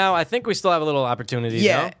 Now I think we still have a little opportunity.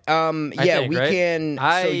 Yeah. no? I Yeah, think, we right? can.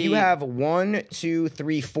 I- So you have 1, 2,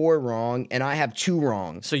 3, 4 wrong, and I have 2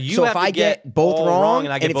 wrong. So you so have if to I get both all wrong,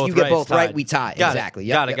 and I get if both you get right, both it's right, tied. we tie. Got Exactly. It.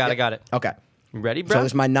 Yep, Got it. yep, Got yep. it. Got it. Okay. You ready, bro? So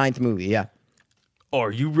this is my 9th movie. Yeah.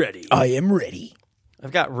 Are you ready? I am ready.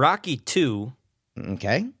 I've got Rocky 2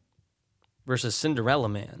 Okay. versus Cinderella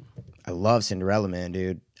Man. I love Cinderella Man,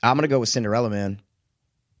 dude. I'm gonna go with Cinderella Man.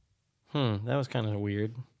 That was kind of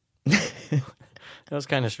weird. That was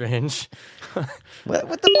kind of strange. What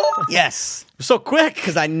the fuck? Yes, So quick.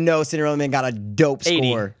 because I know Cinderella Man got a dope 80.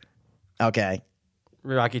 score. Okay.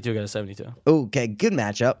 Rocky 2 got a 72. Okay, good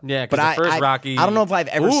matchup. Yeah, but because the first Rocky. I don't know if I've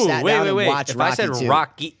ever sat down and watched If Rocky I said 2.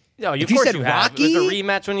 Rocky, no, If of you course said you have. It was Rocky- a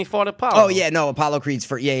rematch when he fought Apollo. Oh yeah, no, Apollo Creed's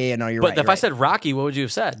for yeah. No, you're But right. if you're I right. said Rocky, what would you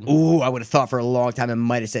have said? Ooh, I would have thought for a long time I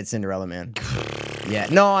might have said Cinderella Man. Yeah.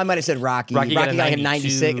 No, I might have said Rocky. Rocky got a got like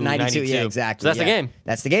 96, 92. Yeah, exactly. So that's the yeah. game.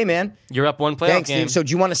 That's the game, man. You're up one playoff Thanks, game. dude. So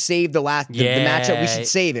do you want to save the matchup? We should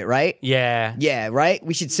save it, right? yeah. Yeah, right?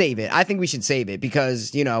 We should save it. I think we should save it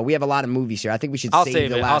because, we have a lot of movies here. I think we should I'll save save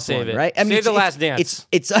the it. last I'll save one, it. right? Save The Last Dance. Dance.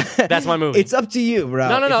 It's That's my movie. It's up to you, bro.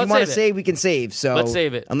 No, if you let's want to save it. save, we can save. So Let's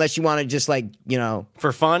save it. Unless you want to just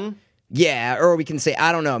For fun? yeah, or we can say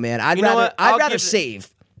I don't know, man. I'd You know rather what? I'll I'd rather give it- save.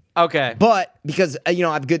 Okay. But because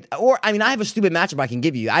I've good, or I have a stupid matchup I can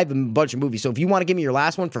give you. I have a bunch of movies, so if you want to give me your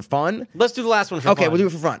last one for fun, Let's do the last one for okay, fun. we'll do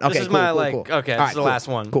it for fun. Okay, this is cool, my cool, like. cool. Okay, All this right, is the cool, last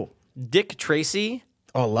one. Cool. Dick Tracy,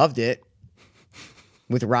 Oh, loved it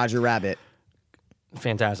with Roger Rabbit.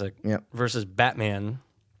 fantastic. Yep. Versus Batman,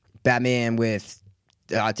 Batman with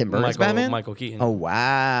Tim Burton's Michael Batman. Michael Keaton. Oh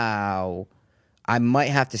wow! I might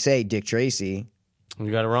have to say Dick Tracy. You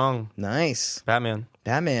got it wrong. Nice Batman.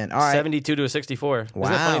 Batman. All right. 72 to a 64. Wow.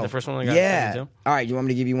 Isn't that funny? The first one I got. Yeah. 72. All right. You want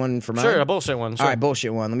me to give you one for mine? Sure, a bullshit one. Sure. All right,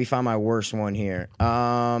 bullshit one. Let me find my worst one here.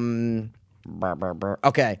 Okay.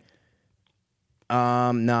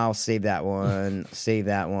 No, I'll save that one. Save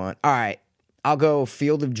that one. All right. I'll go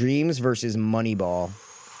Field of Dreams versus Moneyball.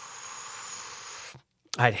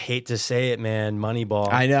 I'd hate to say it, man.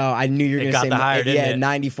 Moneyball. I know. I knew you were It going to got say the higher, didn't it?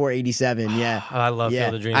 94-87. Yeah. I love yeah.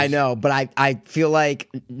 Field of Dreams. I know, but I feel like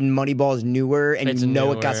Moneyball is newer, and It's it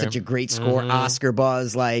got newer. such a great score, Oscar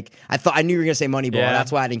buzz. Like I knew you were gonna say Moneyball. Yeah.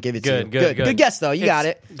 That's why I didn't give it to you. Good. Good guess though. You got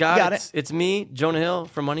it. Got it. It's me, Jonah Hill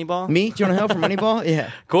from Moneyball. Me, Jonah Hill from Moneyball.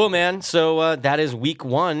 Yeah. Cool, man. So that is week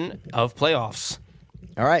 1 of playoffs.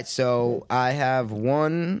 All right. So I have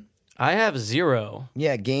one. I have 0.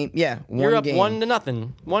 Yeah. Game. Yeah. You're up game. 1-0.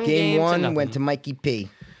 One Game game to one nothing. went to Mikey P.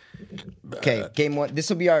 Okay. Game one. This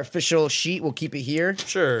will be our official sheet. We'll keep it here.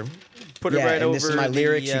 Sure. Put it Yeah, right and over. this is my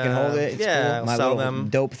lyrics. You can hold it. It's yeah, cool. My sell little them.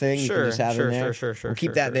 dope thing. You Sure, can just have sure, in there. sure. We'll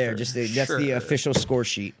keep that there. That's the Sure. official score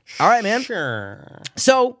sheet. All right, man. Sure.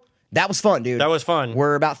 So that was fun, dude. That was fun.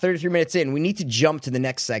 We're about 33 minutes in. We need to jump to the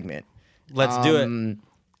next segment. Let's do it.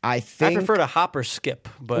 I I think prefer to hop or skip,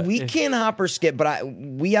 but we can hop or skip, but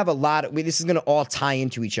we have a lot. This is going to all tie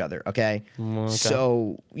into each other, okay?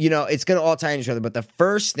 So it's going to all tie into each other. But the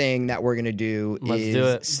first thing that we're going to do Let's is do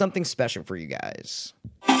it. something special for you guys.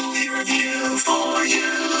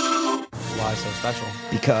 Why so special?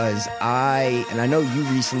 Because I know you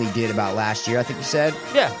recently did about last year, I think you said,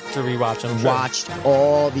 Yeah, to rewatch them. watched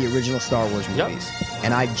all the original Star Wars Yep. movies.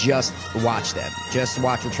 And I just watched them. Just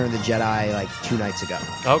watched Return of the Jedi like 2 nights ago.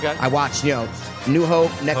 Okay. I watched, New Hope,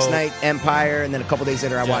 next Hope. night Empire, and then a couple days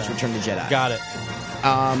later I watched Jedi. Return of the Jedi. Got it.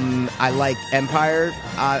 I like Empire.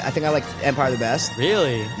 I think I like Empire the best.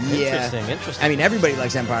 Really? Yeah. Interesting. I mean, everybody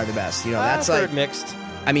likes Empire the best. That's I've like, heard mixed.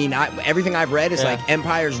 I mean, everything I've read is Yeah. like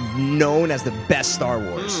Empire's known as the best Star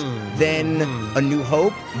Wars. Then A New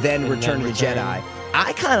Hope, then Return of the Return. Jedi.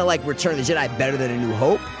 I kind of like Return of the Jedi better than A New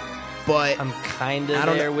Hope, but I'm kind I of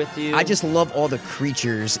don't there know. with you. I just love all the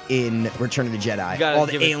creatures in Return of the Jedi. You gotta All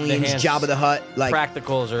the give it the aliens, hands. Jabba the Hutt, like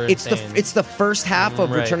practicals are it's insane. the first half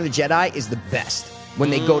of Right. Return of the Jedi is the best.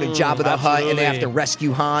 When they go to Jabba the Hutt and they have to absolutely.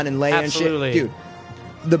 rescue Han and Leia Absolutely. and shit.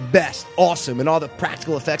 Dude, the best, awesome, and all the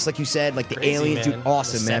practical effects, like you said, like the Crazy, aliens, man. dude,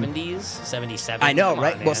 awesome, the man. 70s, 77. I know, Come on,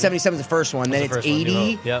 right? man. Well, 77 is the first one. Then That's it's the first one, 80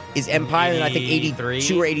 New Hope. Yep. is Empire, and I think 83?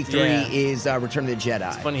 82 or 83 Yeah. is Return of the Jedi.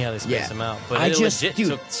 It's funny how they space them out. But I it just, legit dude,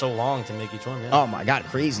 took so long to make each one. Yeah. oh my god,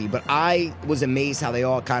 crazy! But I was amazed how they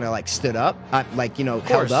all kind of like stood up,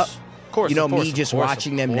 held up. Of course, You know, of course, me of just course,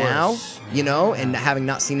 watching of them course. now, and having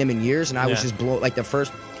not seen them in years, and I was Yeah. just blown. Like the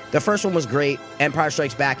first one was great. Empire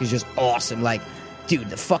Strikes Back is just awesome. Like, dude,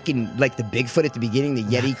 the fucking like the Bigfoot at the beginning, the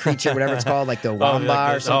Yeti creature, whatever it's called, like the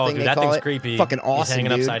Wamba or something. dude, they that call thing's it. creepy. Fucking He's awesome,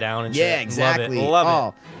 hanging dude. upside down and yeah, shit. exactly. Love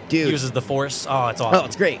it. Oh, dude. Uses the Force. Oh, it's awesome. Oh,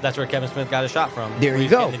 it's great. That's where Kevin Smith got his shot from. There Where you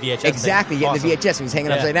he's go. getting the VHS Exactly, thing. getting the Awesome. VHS when he's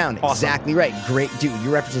hanging Yeah. upside down. Awesome. Exactly right. Great, dude.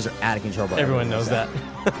 Your references are out of control. Bro. Everyone knows that.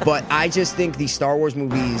 But I just think these Star Wars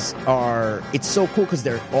movies it's so cool because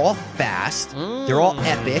they're all fast, they're all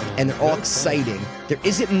epic, and they're all exciting. There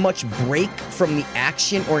isn't much break from the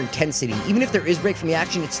action or intensity. Even if there is break from the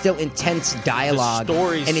action, it's still intense dialogue. The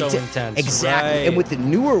story's and so it's intense. Exactly. Right. And with the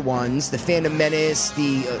newer ones, the Phantom Menace,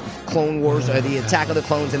 the Clone Wars, or the Attack of the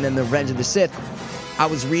Clones, and then the Revenge of the Sith, I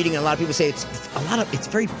was reading, and a lot of people say it's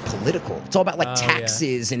very political. It's all about like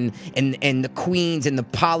taxes and the queens and the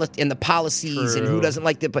policies and who True. doesn't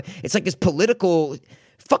like the. But it's like this political.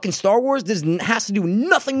 Fucking Star Wars has to do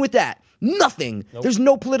nothing with that. Nothing. Nope. There's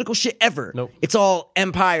no political shit ever. Nope. It's all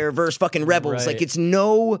Empire versus fucking Rebels. Right. Like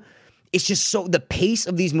it's just so the pace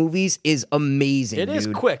of these movies is amazing. It is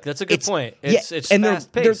dude. quick. That's a good point. It's and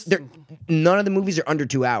fast paced. they're none of the movies are under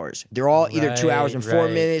 2 hours. They're all either 2 hours and 4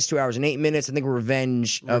 Right. minutes, 2 hours and 8 minutes. I think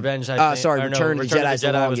Revenge, I think, Return or of the Jedi is the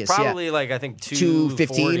was longest. probably like I think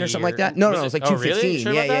 2:15 or something like that. No, was it's like oh, really? 2:15.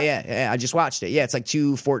 Sure yeah, about yeah, that? yeah. I just watched it. Yeah, it's like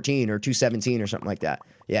 2:14 or 2:17 or something like that.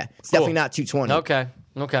 Yeah, it's definitely not 2:20.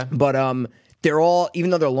 Okay. But they're all,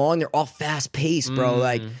 even though they're long, they're all fast paced, bro.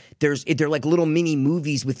 Like they're like little mini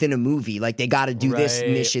movies within a movie. Like they got to do this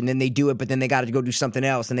Right. mission, then they do it, but then they got to go do something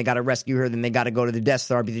else, then they got to rescue her, then they got to go to the Death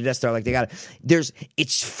Star, be the Death Star. Like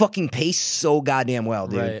it's fucking paced so goddamn well,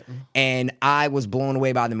 dude. Right. And I was blown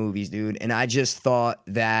away by the movies, dude. And I just thought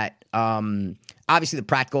that obviously the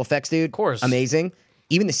practical effects, dude, Of course. amazing.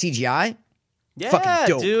 Even the CGI. Yeah, Fucking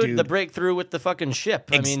dope, dude. The breakthrough with the fucking ship.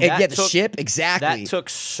 I mean, yeah, that the took, ship, exactly. That took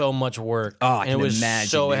so much work. Oh, I and can it was imagine,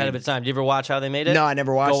 so ahead dude. of its time. Did you ever watch how they made it? No, I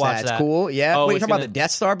never watched Go watch that. It's cool. Yeah. Oh, Wait, you're it's talking about gonna- the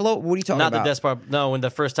Death Star blow? What are you talking Not about? the Death Star. No, when the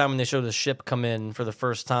first time when they showed the ship come in for the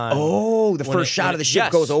first time. Oh, the When first shot of the ship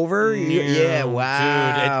yes. goes over? Yeah, Dude,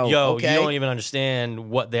 wow. you Okay. don't even understand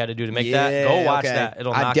what they had to do to make that. Go watch okay. that.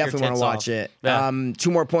 It'll I knock definitely your want tits to off. watch it. Yeah.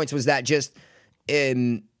 2 more points was that just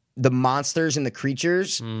the monsters and the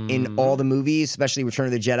creatures in all the movies, especially Return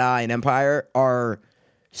of the Jedi and Empire, are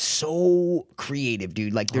so creative,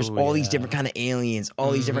 dude. Like there's all these different kind of aliens,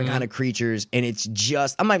 all these different kind of creatures, and it's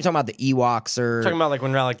just, I'm not even talking about the Ewoks or Talking about like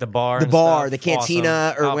when they're at like the bar, the and bar, stuff. the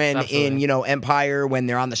cantina, Awesome. or Oh, when absolutely. in Empire when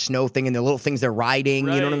they're on the snow thing and the little things they're riding.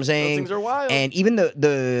 You know what Right. I'm Those saying? things are wild. And even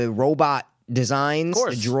the robot designs, Of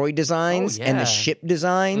the course. droid designs, Oh, and the yeah. ship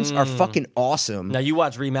designs are fucking awesome. Now you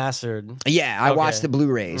watch remastered. Yeah, I Okay. watched the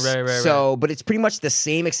Blu-rays. Right. So, but it's pretty much the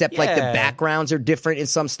same, except like the Yeah. backgrounds are different in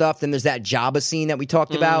some stuff. Then there's that Jabba scene that we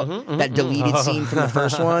talked about, that deleted scene from the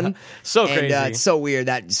first one. So and, crazy. it's so weird.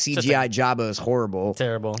 That CGI Jabba is horrible.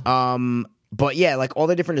 Terrible. But yeah, like all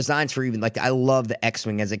the different designs for even like I love the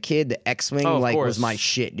X-wing as a kid. The X-wing Oh, of like course. was my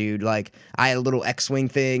shit, dude. Like I had a little X-wing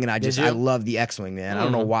thing, and I you? love the X-wing, man. I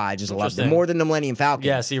don't know why, I just loved it Interesting. more than the Millennium Falcon.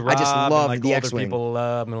 Yeah, see, Rob I just and, love like, the older X-wing. people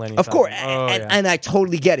love Millennium Of course, Falcon. Oh, yeah. and I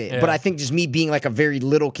totally get it. But Yeah. I think just me being like a very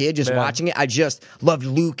little kid, just Yeah. watching it, I just loved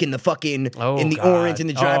Luke and the fucking Oh, in the God. orange and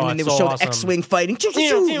the driving, Oh, and they it's would so show awesome. the X-wing fighting.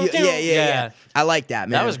 Yeah. Yeah. I like that,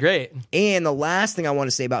 man. That was great. And the last thing I want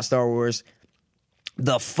to say about Star Wars,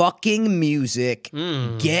 the fucking music.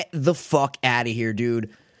 Get the fuck out of here, dude.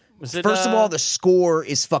 Was it, First of all, the score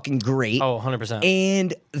is fucking great. Oh, 100%.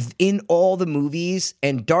 And in all the movies,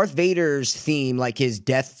 and Darth Vader's theme, like his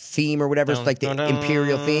death theme or whatever, it's like the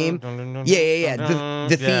Imperial theme. Yeah.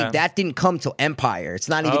 The theme, Yeah. that didn't come till Empire. It's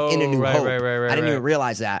not even in A New right, Hope. right, I didn't even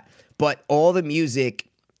realize that. But all the music,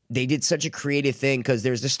 they did such a creative thing because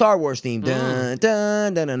there's the Star Wars theme. Dun,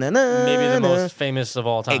 dun, dun, dun, dun, dun, Maybe the dun. most famous of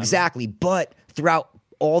all time. Exactly. But throughout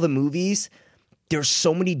all the movies, there's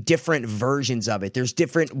so many different versions of it. There's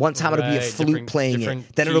different, one time it'll be a Right, flute different- playing it,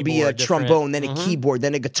 different then it'll be a keyboard, different- trombone, then a keyboard,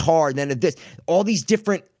 then a guitar, then a this. All these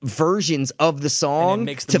different versions of the song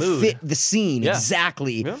makes the to mood. fit the scene. Yeah.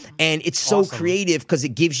 Exactly. Yeah. And it's so Awesome. creative because it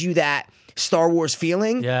gives you that Star Wars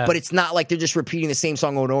feeling, Yeah. but it's not like they're just repeating the same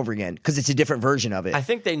song over and over again because it's a different version of it. I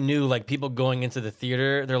think they knew, like, people going into the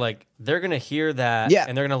theater, they're like, they're going to hear that Yeah.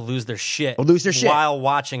 and they're going to lose their shit. Or lose their shit. While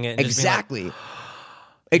watching it. And just being like, Exactly.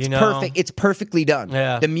 It's You know? perfect. It's perfectly done.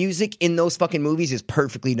 Yeah. The music in those fucking movies is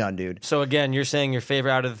perfectly done, dude. So again, you're saying your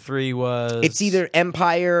favorite out of the three was It's either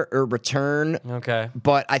Empire or Return, okay.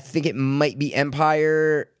 but I think it might be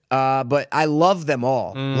Empire. But I love them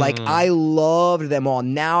all. Mm. Like, I loved them all.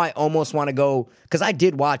 Now I almost want to go, because I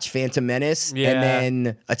did watch Phantom Menace Yeah. and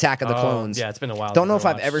then Attack of the Clones. Yeah, it's been a while. Don't know since if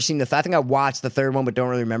I've watched. ever seen I think I watched the third one, but don't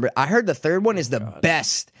really remember. I heard the third one is the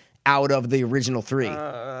best out of the original three.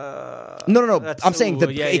 No. that's- I'm saying ooh,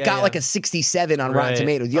 yeah, it yeah, got yeah. like a 67 on Rotten Right.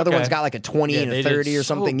 Tomatoes. The other Okay. one's got like a 20 and they a did 30 or so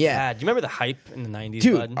something. Yeah. bad. Do you remember the hype in the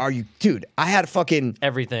 90s, bud? Dude, I had fucking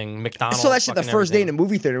Everything. McDonald's. I saw that shit the fucking first day in everything. the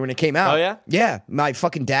movie theater when it came out. Oh, yeah? Yeah. My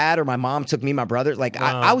fucking dad or my mom took me and my brother. Like,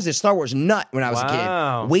 I was a Star Wars nut when I was a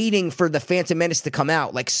Wow. kid, waiting for the Phantom Menace to come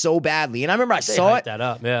out, like, so badly. And I remember I They saw hyped it. that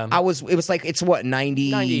up, yeah. It was like, it's what,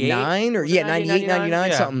 99 or, Was it yeah, 98,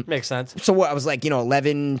 99, Yeah, something. Makes sense. So what, I was like,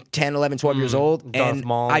 11, 12 years old. Darth and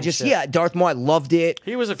Maul I and just, shit. Darth Maul, I loved it.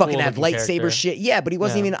 He was a fucking cool had looking lightsaber character. shit. Yeah, but he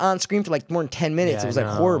wasn't Yeah. even on screen for like more than 10 minutes. Yeah, it was I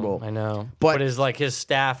like know, horrible. I know. But his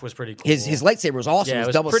staff was pretty cool. His lightsaber was awesome. Yeah, it it was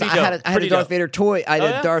was double pretty sided. I had dope. a Pretty Darth dope. Vader toy. I had Oh, a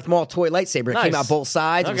yeah? Darth Maul toy lightsaber. It came Nice. out both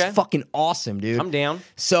sides. It Okay. was fucking awesome, dude. I'm down.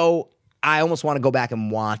 So I almost want to go back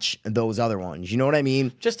and watch those other ones. You know what I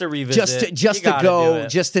mean? Just to revisit. Just You to gotta do go, it.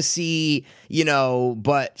 just to see,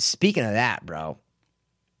 But speaking of that, bro,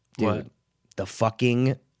 dude, What? the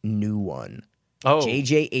fucking new one. Oh.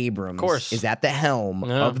 J.J. Abrams course. is at the helm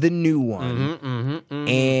Yeah. of the new one,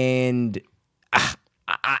 and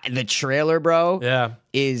the trailer, bro, Yeah.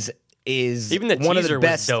 is Even the one of the teaser was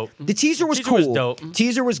best. dope. The teaser was Teaser was cool. dope.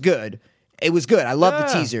 Teaser was good. It was good. I love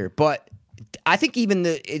the Yeah. teaser, but I think even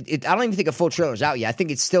I don't even think a full trailer's out yet. I think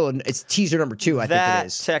it's it's teaser number 2. I That think it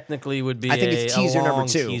is. technically would be I think it's teaser a number long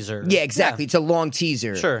 2. Teaser. Yeah, exactly. It's a long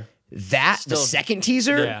teaser. Sure. The Still- second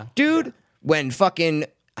teaser, Yeah. dude, when fucking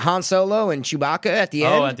Han Solo and Chewbacca at the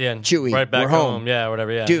end. Oh, at the end. Chewie, Right back we're home. Yeah,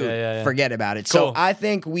 whatever. Yeah. Dude, yeah. forget about it. Cool. So I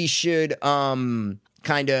think we should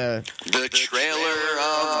kind of The trailer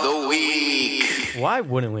of the week. Why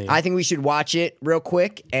wouldn't we? I think we should watch it real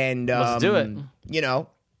quick and Let's do it.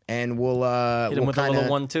 And we'll Hit him we'll with a kinda, little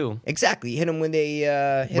 1-2. Exactly. Hit him with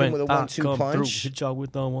a hit him with a 1-2 punch. Hit y'all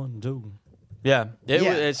with the 1-2. Yeah,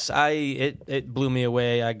 it blew me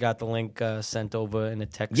away. I got the link sent over in a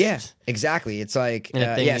text. Yeah, exactly. It's like And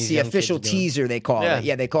a thing it's these the young official kids are doing. teaser they call Yeah. it.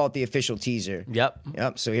 Yeah, they call it the official teaser. Yep.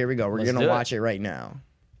 Yep. So here we go. We're Let's gonna do it. watch it right now.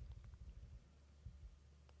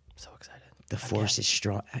 So excited. The Force is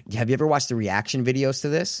strong. Have you ever watched the reaction videos to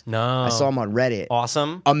this? No. I saw them on Reddit.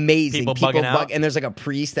 Awesome. Amazing. People bugging out? And there's like a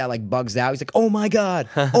priest that like bugs out. He's like, "Oh my god,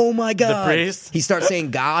 oh my god." priest? He starts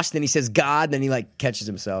saying "gosh," then he says "God," then he like catches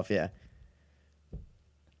himself. Yeah.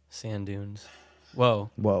 Sand dunes. Whoa.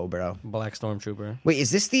 Whoa, bro. Black Stormtrooper. Wait,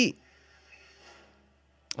 is this the? Is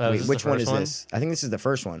Wait, this which the one first is this? I think this is the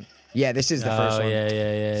first one. Yeah, this is the first Oh, one. yeah.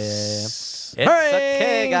 It's Hooray!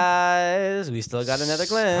 okay, guys. We still got another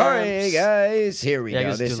glimpse. All right, guys. Here we Yeah, go.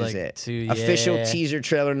 just This do, is like, it. 2, Official yeah. teaser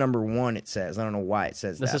trailer number 1. It says. I don't know why it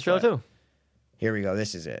says This that. is trailer but 2. Here we go.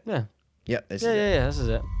 This is it. Yeah. Yep. This Yeah, is it. yeah. This is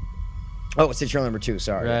it. Oh, it's the trailer number 2.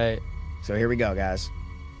 Sorry. Right. So here we go, guys.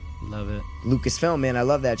 Love it. Lucasfilm, man. I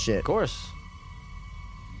love that shit. Of course.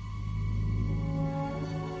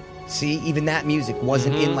 See, even that music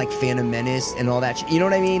wasn't in like Phantom Menace and all that shit. You know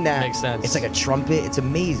what I mean? That Makes sense. It's like a trumpet. It's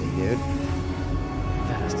amazing, dude.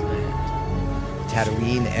 Fast land.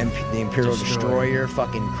 Tatooine, the Imperial Destroyer,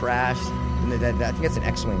 fucking crashed. And I think that's an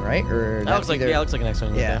X-wing, right? Or That looks like, either- it looks like an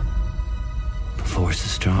X-Wing. Yeah. Right The Force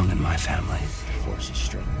is strong in my family. Force is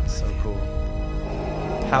strong. there. So cool.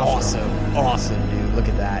 How Awesome, dude. Look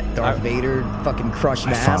at that. Darth Vader fucking crushed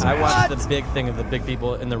mask. father- I watched What? the big thing of the big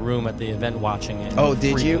people in the room at the event watching it. Oh,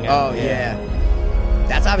 did you? freaking out. Oh, yeah.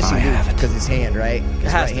 That's obviously I Luke have it. because his hand, right?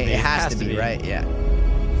 His has right to hand. be. It has to be, right? Yeah.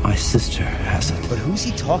 My sister has it. But who's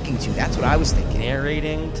he talking to? That's what I was thinking.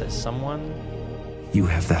 Narrating to someone. You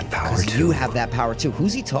have that power Because too. you have that power too.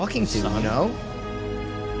 Who's he talking to? Son. You know?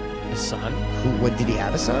 His son. What did he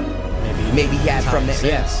have a son? Maybe. Maybe he had from the Time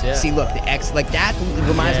since, yeah. See, look, the X like that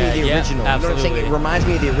reminds me of the Yeah, original. You know what I'm saying? It absolutely. reminds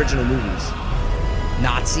me of the original movies.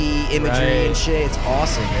 Nazi imagery and Right. shit. It's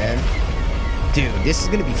awesome, man. Dude, this is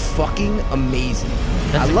gonna be fucking amazing.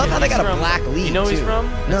 That's I love how they he's got a from- black lead. You know too. he's from?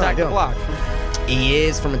 No, Attack I the don't. Block. He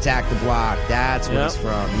is from Attack the Block. That's where Yep. he's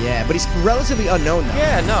from. Yeah, but he's relatively unknown though.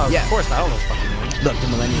 Yeah, no, Yeah. of course not. I don't know his fucking name. Look, the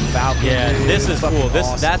Millennium Falcon. Yeah, dude, this is fucking cool.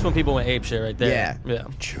 awesome. That's when people went ape shit right there. Yeah. Yeah.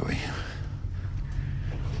 Chewie.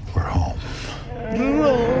 We're home.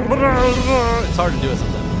 It's hard to do it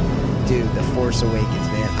sometimes. Dude, The Force Awakens,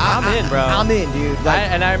 man. I'm in, bro. I'm in, dude. Like,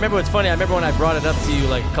 And I remember what's funny. I remember when I brought it up to you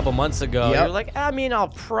like a couple months ago. Yep. You're like, I mean, I'll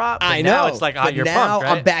prop. I now know. it's like, but you're now pumped,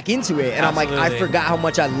 right? I'm back into it, and I'm like, I Absolutely. forgot how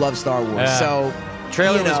much I love Star Wars. Yeah. So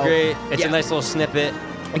Trailer was know, great. It's yeah. a nice little snippet.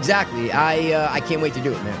 Exactly. I can't wait to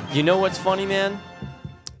do it, man. You know what's funny, man?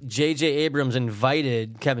 J.J. Abrams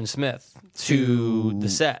invited Kevin Smith to the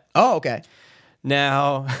set. Oh, okay.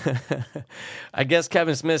 Now, I guess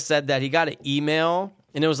Kevin Smith said that he got an email,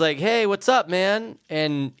 and it was like, hey, what's up, man?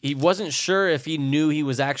 And he wasn't sure if he knew he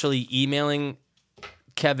was actually emailing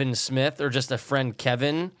Kevin Smith or just a friend,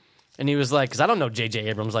 Kevin. And he was like, because I don't know J.J.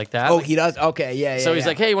 Abrams like that. Oh, Like, he does? Okay, yeah, yeah. so he's yeah.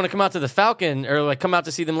 like, hey, you want to come out to the Falcon or like come out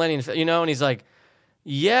to see them landing, you know? And he's like,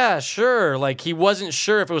 yeah, sure. Like he wasn't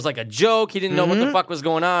sure if it was like a joke. He didn't know what the fuck was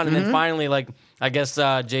going on. And then finally, like, I guess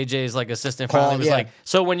JJ's like assistant finally was yeah. like,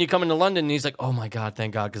 so when you come into London, and he's like, oh my God,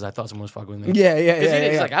 thank God, because I thought someone was fucking with me. Yeah, yeah, 'Cause yeah.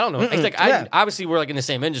 he's yeah. like, I don't know. He's like, Yeah. obviously we're like in the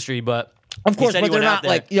same industry, but Of course, he said but he they're went out not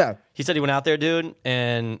there. like, yeah. He said he went out there, dude,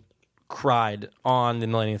 and cried on the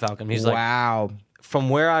Millennium Falcon. He's like, Wow. from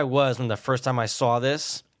where I was when the first time I saw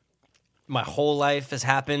this, my whole life has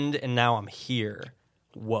happened, and now I'm here.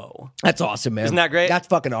 Whoa. That's awesome, man. Isn't that great? That's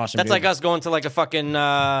fucking awesome. That's dude. like us going to like a fucking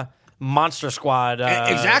Monster Squad.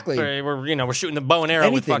 Exactly. where we're shooting the bow and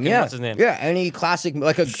arrow with fucking yeah. what's his name? Yeah, any classic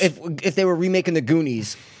like if they were remaking the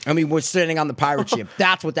Goonies, I mean, we're sitting on the pirate ship.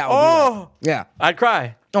 That's what that would be. Like. Yeah. I'd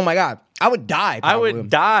cry. Oh my god, I would die. I Probably. would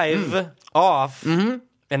dive off and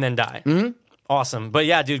then die. Awesome. But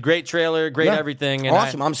yeah, dude, great trailer, great Yeah. everything. And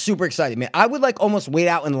Awesome. I'm super excited, man. I would like almost wait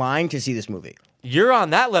out in line to see this movie. You're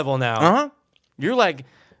on that level now. Uh-huh. You're like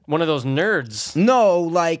one of those nerds. No,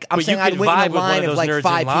 like I'm But saying, you I'd can wait in vibe a with one line of of those like nerds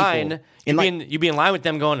 5 in line. people. You'd be in line with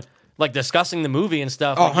them going, like discussing the movie and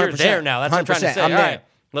stuff. Oh, Like, you're 100%. there now. That's what I'm trying to 100%. say. I'm All there. right,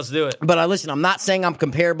 let's do it. But listen, I'm not saying I'm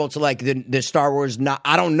comparable to like the Star Wars.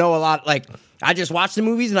 I don't know a lot. Like I just watch the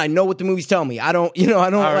movies and I know what the movies tell me. I don't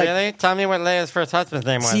Oh, like. really? Tell me what Leia's first husband's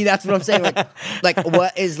name was. See, that's what I'm saying. Like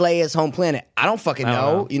what is Leia's home planet? I don't fucking I don't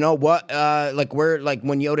know. know. You know what? Like where? Like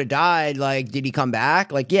when Yoda died? Like did he come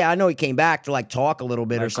back? Like yeah, I know he came back to like talk a little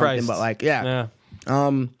bit or something. Christ. But like yeah.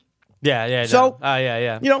 Yeah. So,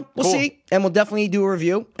 yeah. You know, we'll Cool. see, and we'll definitely do a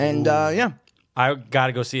review. And yeah. I got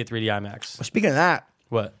to go see it 3D IMAX. Speaking of that,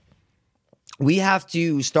 What? we have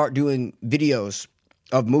to start doing videos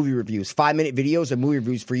of movie reviews, 5-minute videos of movie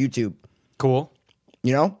reviews for YouTube. Cool.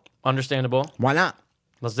 You know, Understandable. why not?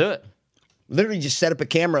 Let's do it. Literally, just set up a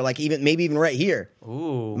camera, like maybe even right here.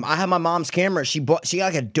 Ooh. I have my mom's camera. She got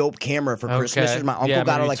like a dope camera for Christmas. Okay. My uncle Yeah,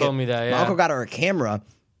 got her remember you like told me that, my yeah. uncle got her a camera.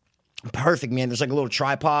 Perfect, man. There's like a little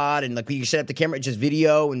tripod and like we can set up the camera, just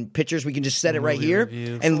video and pictures. We can just set it right Movie here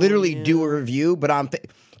review and for literally you. do a review. But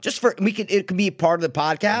just for it could be a part of the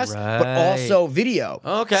podcast, but Right. also video.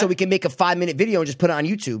 Okay. So we can make a 5-minute video and just put it on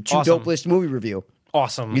YouTube. Two Awesome. dope list movie review.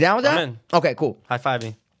 Awesome. You down with that? I'm in. Okay, cool. High five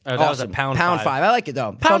me. Oh, that was a Awesome. pound five. I like it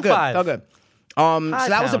though. Felt Pound good. five. Felt good. High So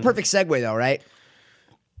that was a pound. perfect segue though, right?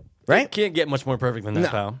 Right? Can't get much more perfect than that, No.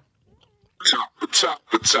 pal.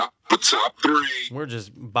 Top three. We're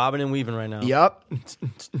just bobbing and weaving right now. Yep.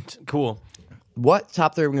 Cool. What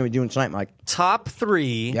top 3 are we going to be doing tonight, Mike? Top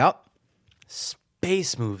 3 Yep.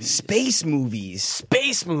 space movies. Space movies.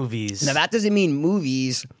 Space movies. Now that doesn't mean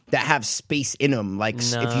movies that have space in them. Like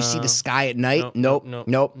if you see the sky at night, nope.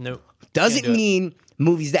 Doesn't Can't do it. mean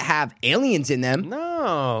movies that have aliens in them.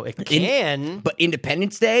 No, it can. But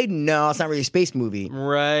Independence Day, no, it's not really a space movie.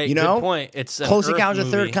 Right. You know, Good point. It's an Close Earth Encounters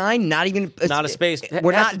of the movie. Third Kind. Not even. Not a space. It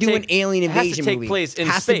We're has not to doing take- alien it has to invasion take movie. place in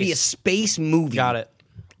has to be a space. space movie. Got it.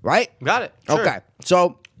 Right. Got it. Sure. Okay.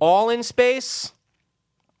 So All in space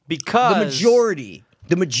because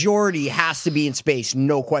the majority has to be in space.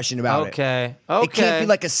 No question about it. Okay. It can't be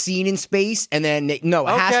like a scene in space and then it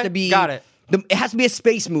has Okay, to be. got it. It has to be a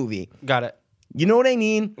space movie. Got it. You know what I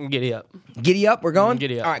mean? Giddy up. Giddy up. We're going.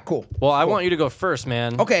 Giddy up. All right. Cool. Well, I want you to go first,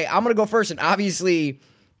 man. Okay, I'm gonna go first, and obviously,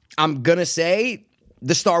 I'm gonna say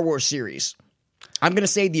the Star Wars series. I'm gonna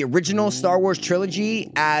say the original Star Wars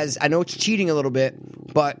trilogy. As I know it's cheating a little bit,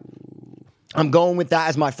 but I'm going with that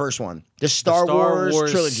as my first one. The Star Wars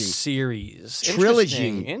trilogy, series.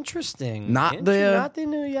 Trilogy. Interesting. Not the- not the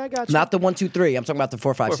new. Yeah, I got you. not the 1, 2, 3. I'm talking about the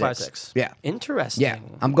 4, 5, 4, 6. 5, 6. Yeah, Interesting. yeah.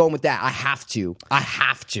 I'm going with that. I have to.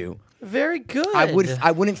 Very good.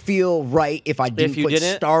 I wouldn't feel right if I didn't you put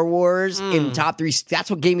didn't? Star Wars in top 3. That's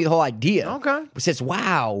what gave me the whole idea. Okay. It says,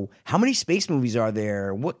 wow, how many space movies are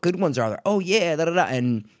there? What good ones are there? Oh, yeah, da-da-da.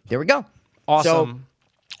 And there we go. Awesome.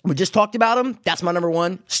 So we just talked about them. That's my number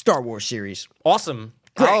 1 Star Wars series. Awesome.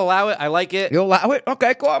 Great. I'll allow it. I like it. You'll allow it?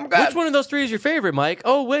 Okay, cool. I'm good. Which one of those 3 is your favorite, Mike?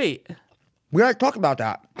 Oh, wait. We already talked about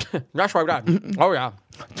that. That's right. Oh, yeah.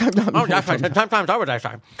 Oh, that's right. Sometimes over that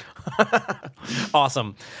time.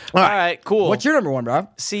 Awesome. All right, cool. What's your number 1, bro?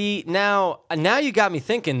 See, now you got me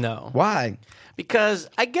thinking, though. Why? Because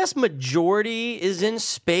I guess majority is in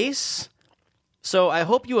space. So I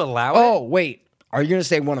hope you allow it. Oh, wait. Are you going to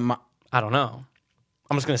say one of my... I don't know.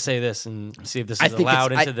 I'm just gonna say this and see if this is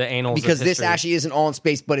allowed into the annals because of this history. actually isn't all in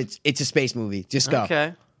space, but it's a space movie. Just go.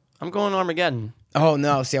 Okay, I'm going Armageddon. Oh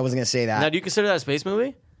no, see, I wasn't gonna say that. Now, do you consider that a space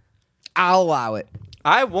movie? I'll allow it.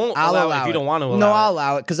 I won't allow it if you don't want to allow it. No, I'll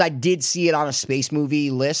allow it because I did see it on a space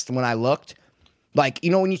movie list when I looked. Like,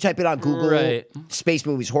 you know, when you type it on Google, Right. space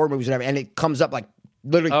movies, horror movies, whatever, and it comes up like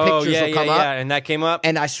literally Oh, pictures yeah, will come yeah, up. yeah. And that came up.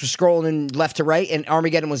 And I was scrolling left to right, and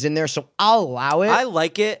Armageddon was in there, so I'll allow it. I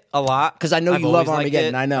like it a lot 'Cause I know I've you love always liked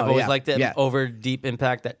Armageddon, it. I know, I've always yeah, liked it. yeah. Over Deep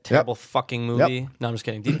Impact, that terrible fucking movie. No, I'm just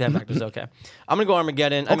kidding. Deep Impact was okay. I'm gonna go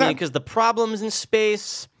Armageddon. I Okay. mean, because the problems in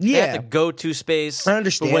space, they Yeah. have to go to space. I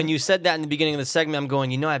understand. But when you said that in the beginning of the segment, I'm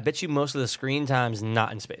going. I bet you most of the screen time's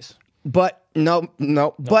not in space. But no,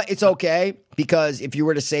 but it's okay because if you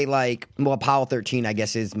were to say like, well, Apollo 13, I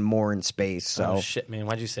guess is more in space. So Oh shit, man!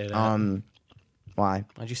 Why'd you say that? why?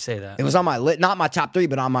 Why'd you say that? It was on my list, not my top 3,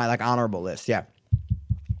 but on my like honorable list. Yeah,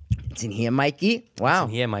 it's in here, Mikey. Wow.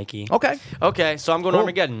 Yeah, Mikey. Okay. Okay, so I'm going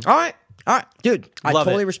Armageddon. All right, dude. I Love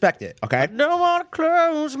totally it. respect it. Okay. Don't want to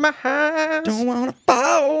close my eyes. Don't want to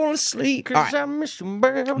fall asleep. All 'Cause right. I miss you,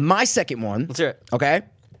 babe. My second one. Let's hear it. Okay.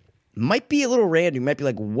 Might be a little random. Might be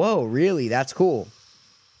like, whoa, really? That's cool.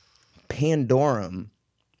 Pandorum.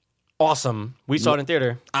 Awesome. We saw it in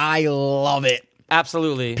theater. I love it.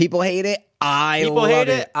 Absolutely. People hate it. People love hate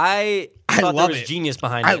it. I thought there love was it. genius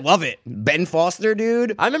behind it. I love it. Ben Foster,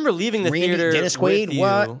 dude. I remember leaving the Randy- theater Dennis Quaid, with you,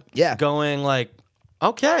 what? Yeah. going like,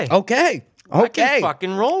 okay, Okay. I Okay. can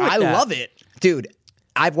fucking roll with I that. love it. Dude,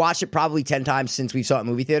 I've watched it probably 10 times since we saw it in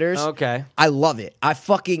movie theaters. Okay. I love it. I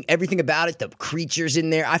fucking, everything about it, the creatures in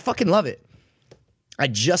there, I fucking love it. I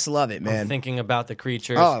just love it, man. Thinking about the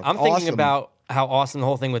creatures. Oh, I'm thinking awesome. about how awesome the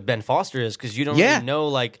whole thing with Ben Foster is because you don't Yeah. really know,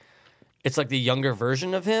 like, it's like the younger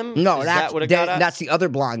version of him. No, is that's, that what it got at? that's the other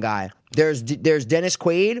blonde guy. There's Dennis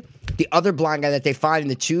Quaid. The other blonde guy that they find in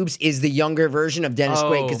the tubes is the younger version of Dennis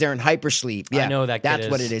Quaid because they're in hypersleep. Yeah, know that kid That's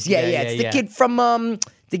is. what it is. Yeah, Yeah, it's the yeah. kid from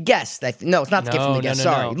The Guest. No, it's not the kid from The Guest.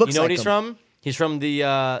 Sorry, He looks you know like what he's him. from? He's from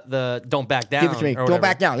the Don't Back Down. Give it to me. or Don't whatever.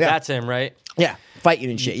 Back Down, yeah. That's him, right? Yeah, fighting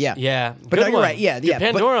and shit. Yeah, Yeah. But Good no, you're one. right. Yeah, Your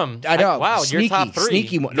yeah. but- Pandorum. I know. Wow, sneaky, your top 3.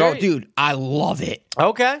 sneaky one. No, Very- dude, I love it.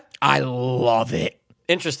 Okay. I love it.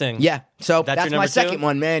 Interesting. Yeah. So That's that's your my number two? second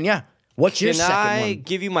one, man. Yeah. What's your Can second I one?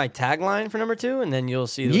 give you my tagline for number 2, and then you'll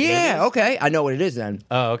see the Yeah. movies? Okay. I know what it is then.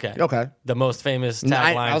 Oh, okay. Okay. The most famous No,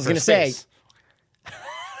 tagline I was for gonna say- space.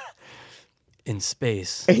 In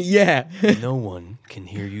space, Yeah. no one can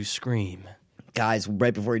hear you scream. Guys,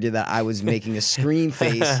 right before you did that, I was making a scream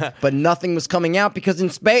face, but nothing was coming out because in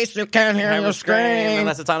space you can't hear Never you scream.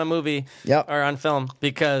 unless it's on a movie Yep. or on film.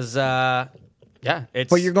 Because yeah, it's.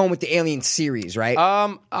 But you're going with the Alien series, right?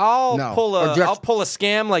 I'll No. pull Or a just- I'll pull a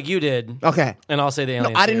scam like you did, okay. and I'll say the No,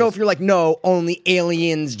 alien. I didn't know if series. you're like, no, only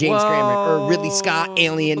aliens, James Cameron, or Ridley Scott,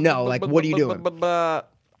 Alien. No, like, what are you doing?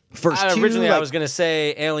 First two, Originally, I like- was gonna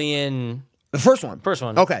say Alien. the first one. First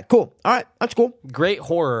one. Okay, cool. All right, that's cool. Great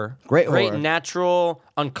horror. Great horror. natural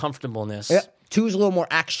uncomfortableness. Yeah, two's a little more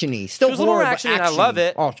actiony. Still It was a little horror, more but action, and I love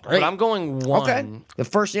it. Oh, it's great. But I'm going one. Okay, the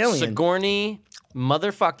first Alien. Sigourney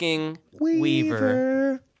motherfucking Weaver.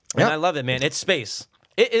 And Yep. I love it, man. It's space.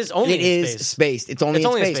 It is only It in is space. space. It's only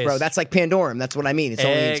in space, bro. That's like Pandorum. That's what I mean. It's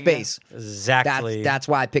only in space. Exactly. That's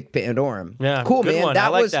why I picked Pandorum. Yeah, cool, good man. one. I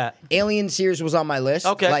like was that. Alien series was on my list.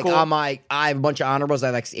 Okay, like cool. on my, I have a bunch of honorables. I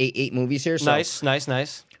have like eight movies here. So.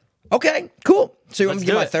 nice. Okay, cool. So you want Let's me to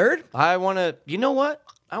give do my it. third? I want to. You know what?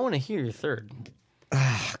 I want to hear your third.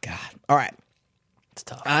 Oh God. All right. It's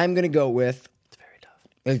tough. I'm gonna go with. It's very tough.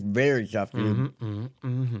 It's very tough, dude.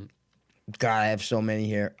 God, I have so many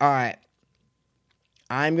here. All right.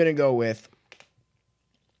 I'm gonna go with.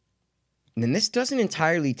 And this doesn't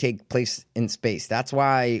entirely take place in space. That's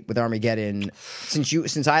why with Armageddon,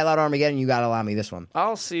 since I allowed Armageddon, you gotta allow me this one.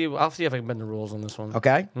 I'll see if I can bend the rules on this one.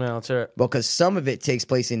 Okay? Yeah, let's hear it. Well, because some of it takes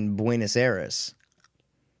place in Buenos Aires.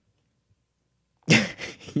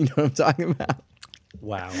 You know what I'm talking about?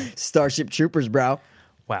 Wow. Starship Troopers, bro.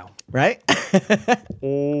 Wow. Right?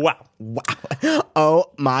 Wow. Wow. Oh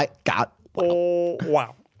my God. Oh,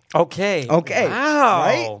 wow. Okay. Okay. Wow.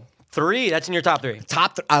 Right? 3. That's in your top 3.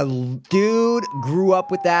 Dude, grew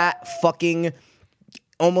up with that. Fucking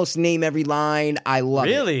almost name every line. I love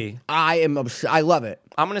it. Really? I love it.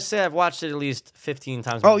 I'm going to say I've watched it at least 15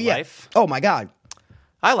 times in Oh, my yeah. life. Oh, my God.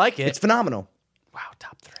 I like it. It's phenomenal. wow,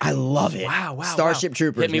 top 3. I love it. Wow. Starship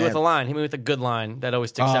Troopers. Hit me man. with a line. Hit me with a good line that always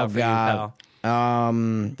sticks Oh, out for God. you,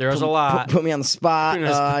 pal. There's a lot. Put me on the spot. Put me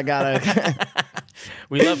on the I gotta.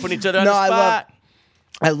 We love putting each other on No, the I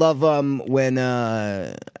spot. love when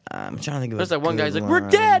I'm trying to think of. There's a that one good guy. He's like, "We're line.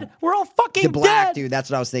 dead. We're all fucking The black dead." dude. That's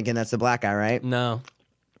what I was thinking. That's the black guy, right? No.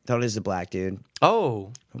 Thought it is the black dude.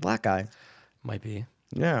 Oh, The black guy. might be.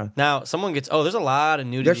 Yeah. Now, someone gets. Oh, there's a lot of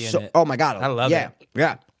nudity There's in it. oh my god. I love yeah, it.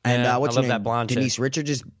 Yeah. And Yeah, what's I her love name? that blonde chick. Denise Richards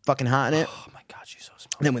is fucking hot in it. Oh my god, she's so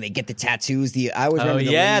smart. And then when they get the tattoos, I always Oh remember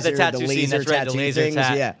the yeah, laser, the tattoo the scene. laser That's right, the tattoo laser things.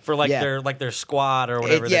 tat Yeah. for yeah. their squad or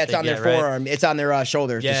whatever. Yeah, that it's they on their get, right? forearm. It's on their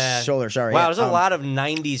shoulder. Yeah, Just shoulder. Sorry. Wow, yeah. there's a lot of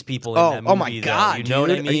 '90s people in that movie. Oh my god, though. You know dude.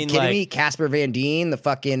 what I mean? Are you kidding like, me? Casper Van Dien, the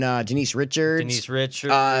fucking Denise Richards,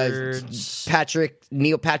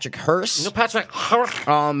 Neil Patrick Hearst. Neil Patrick. What's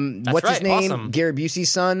his right, name? awesome. Gary Busey's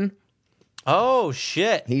son. Oh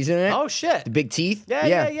shit, He's in it. Oh shit, The big teeth.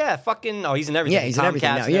 yeah. Fucking. Oh, he's in everything. Yeah, he's in everything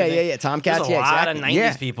Tomcats now. and Yeah. everything. Tomcats. There's a Yeah, lot of exactly. '90s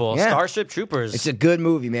Yeah. people. Yeah. Starship Troopers. It's a good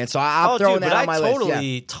movie, man. So I'm throwing dude, that on my list.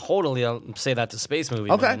 Yeah. totally, I'll say that to space movie.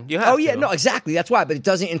 Okay. Man. You have Oh yeah, to. no, exactly. That's why. But it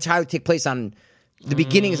doesn't entirely take place on the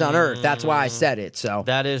beginnings on Earth. That's why I said it. So.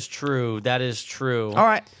 That is true. That is true. All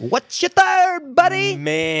right. What's your third, buddy?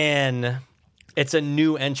 Man, it's a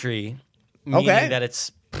new entry. Meaning Okay. that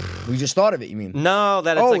it's We just thought of it. You mean? no,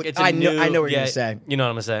 that it's Oh, like it's a I new. know what you're yeah, gonna say. You know what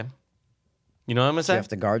I'm gonna say. You know what I'm gonna You say. have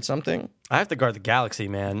to guard something. I have to guard the galaxy,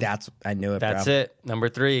 man. I knew it. That's bro. it. Number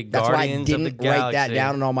 3, That's why I Guardians of the didn't Galaxy. write that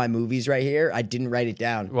down in all my movies right here. I didn't write it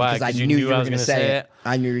down Why? because I 'Cause you knew knew you were I was going to gonna say say it.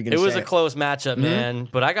 I knew you were going to It say was it. a close matchup, man.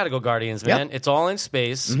 But I got to go Guardians, man. It's all in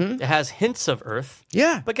space. It has hints of Earth.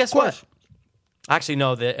 Yeah, But guess of course. what? Actually,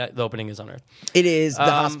 no. The opening is on Earth. It is the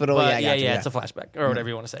hospital. But Yeah, I got you, It's a flashback or whatever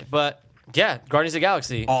you want to say. But yeah, Guardians of the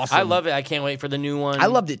Galaxy. Awesome. I love it. I can't wait for the new one. I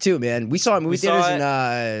loved it too, man. We saw it in movie We saw theaters in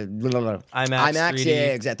IMAX 3D. Yeah,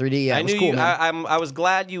 exactly. 3D. Yeah, I it was knew cool, you. man. I was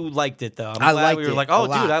glad you liked it though. I'm I glad liked we were it like, a oh,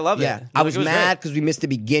 lot. dude, I love yeah. it. I was Like, it mad great. because we missed the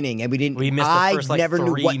beginning and we didn't. We missed the I first, like, never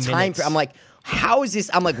knew 3 what time. minutes. I'm like, how is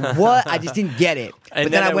this? I'm like, what? I just didn't get it. And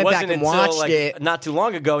but then I it went back wasn't and until, watched like, it. not too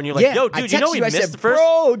long ago, and you're like, Yeah, yo, I dude, you know texted we I missed said, the first.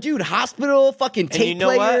 Bro, dude, hospital, fucking And tape you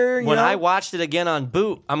know player. what? You When know? I watched it again on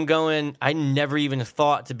boot, I'm going, I never even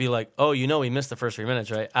thought to be like, oh, you know, we missed the first 3 minutes,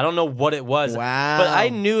 right? I don't know what it was. Wow. But I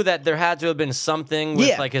knew that there had to have been something with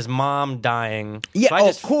Yeah. like his mom dying. Yeah, so I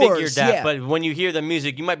just of course, figured that. yeah. But when you hear the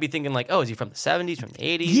music, you might be thinking like, oh, is he from the 70s, from the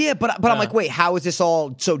 80s? Yeah, but I'm like, wait, how is this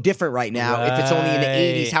all so different right now? If it's only in the Right.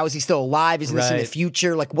 80s, how is he still alive? Isn't this in the Right.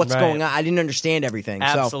 future? Like, what's Right. going on? I didn't understand everything.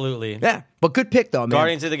 Absolutely. So, yeah, but good pick, though, man.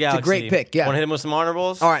 Guardians of the Galaxy. It's a great pick, yeah. Want to hit him with some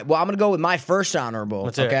honorables? All right, well, I'm going to go with my first honorable,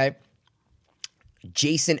 Let's hear it. okay?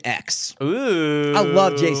 Jason X. Ooh. I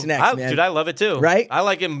love Jason X, man. Dude, I love it too. Right? I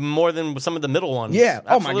like him more than some of the middle ones. Yeah.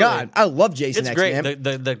 Oh, my Absolutely. God. I love Jason It's X, great. man.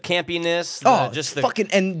 The campiness. Oh, just it's fucking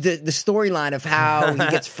and the storyline of how he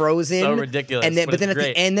gets frozen, So ridiculous, and then but but then it's at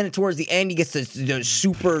great. the end, then towards the end, he gets the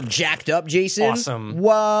super jacked up Jason. Awesome.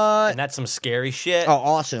 What? and that's some scary shit. Oh,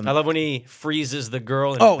 awesome. I love when he freezes the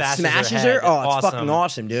girl and Oh, bashes smashes her. her. Head. Oh, it's fucking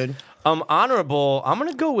awesome, dude. Honorable. I'm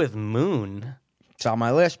gonna go with Moon. It's on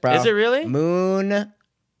my list, bro. Is it really? Moon,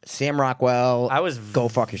 Sam Rockwell. I was go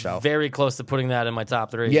fuck yourself. Very close to putting that in my top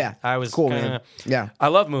 3. Yeah, I was cool, kinda, man. Yeah. I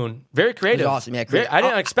love Moon. Very creative. awesome, yeah, Very- creative. I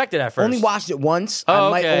didn't expect it at first. Only watched it once. Oh, I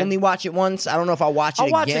might okay. only watch it once. I don't know if I'll watch it I'll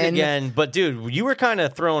again. watch it again, but dude, you were kind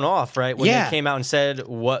of thrown off, right? When Yeah. he came out and said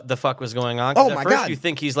what the fuck was going on. 'Cause Oh, at my first God. you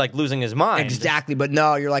think he's like losing his mind. Exactly, but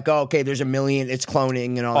no, you're like, oh, okay, there's a million. It's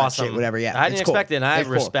cloning and all Awesome. that shit, whatever. Yeah, I didn't it's cool. expect it, and I It's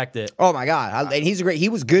cool. respect it. Oh my god, and he's a great. He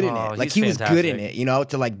was good in Oh, it. Like he's he was good in fantastic. it. You know,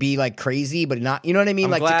 to like be like crazy, but not. You know what I mean?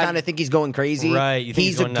 I'm Like glad- to kind of think he's going crazy. Right, you think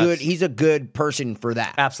he's a going good. nuts. He's a good person for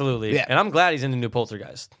that. Absolutely. Yeah. And I'm glad he's in the new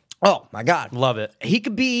Poltergeist. Oh my god, Love it. he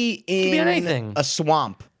could be in be in anything. a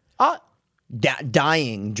swamp,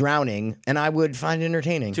 dying, drowning, and I would find it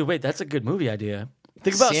entertaining. Dude, wait, that's a good movie idea.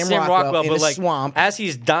 Think about Sam Sam Rockwell Rockwell, in but a like swamp. as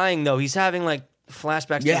he's dying though, he's having like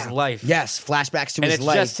flashbacks to his life. Yes, flashbacks to And his it's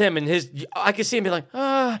life. just him and his. I could see him be like, like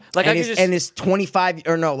I and could his, just. and his 25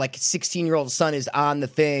 or no, like 16-year-old son is on the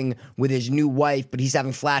thing with his new wife, but he's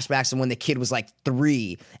having flashbacks of when the kid was like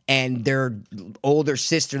 3, and their older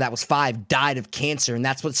sister that was 5 died of cancer, and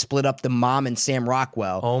that's what split up the mom and Sam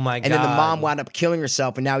Rockwell. Oh my And then the God. mom wound up killing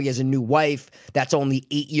herself, and now he has a new wife that's only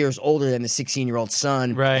 8 years older than the 16-year-old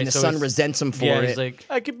son, Right, and the so son he's- resents him for yeah, it. he's like,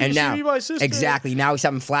 I could be and now, my sister. exactly. Now he's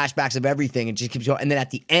having flashbacks of everything, and just keeps going. And then at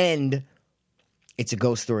the end, it's a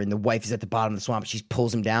ghost story, and the wife is at the bottom of the swamp. She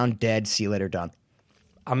pulls him down, dead. See you later, done.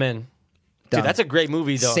 I'm in. Done. Dude, that's a great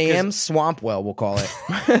movie though. 'cause- Sam Swampwell, we'll call it.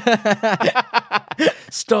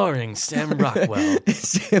 starring Sam Rockwell.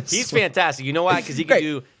 Sam He's Swamp- fantastic. You know why? Because he can Great.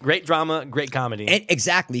 do great drama, great comedy. And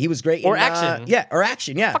exactly, he was great. Or in, action. yeah, or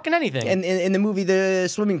action. Yeah, Fucking anything. And in the movie, The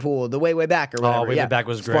Swimming Pool, The Way Back, or whatever. Way yeah. Back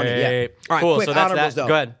was It's funny, yeah. great. All right, Cool. quick So that's honorables that. though.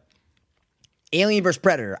 Go ahead. Alien vs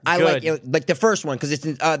Predator. I Good. like the first one because it's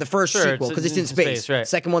in, the first Sure, sequel because it's in space. right.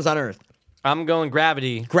 Second one's on Earth. I'm going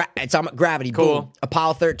Gravity. It's on Gravity. Cool. Boom.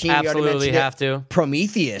 Apollo 13. You already Absolutely mentioned it. have to.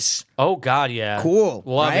 Prometheus. Oh God, yeah. Cool,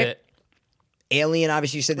 Love right? it. Alien,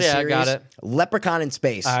 obviously, you said the Yeah, I series. got it. Leprechaun in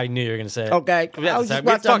space. I knew you were gonna say it. Okay. Yeah, I was just we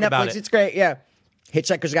watching on talked about Netflix. it. It's great. Yeah.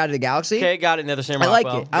 Hitchhiker's Guide to the Galaxy. Okay, got it. Another Sam I like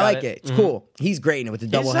Rockwell. it. I like it. It's cool. He's great in it with the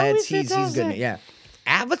double always heads. He's good in it. Yeah.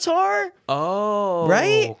 Avatar? Oh,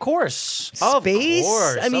 Right? Of course. Space? Of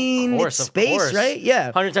course. I mean, of course, it's of space, course. right?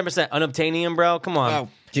 Yeah. 110%. Unobtainium, bro. Come on. Oh,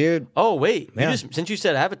 dude. Oh, wait. Yeah. Since you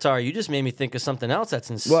said Avatar, you just made me think of something else that's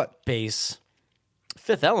in What? space.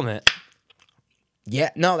 Fifth Element. Yeah.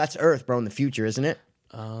 No, that's Earth, bro, in the future, isn't it?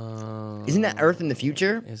 Isn't that Earth in the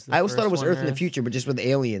future? Is the I always thought it first was one Earth in the Earth? future, but just with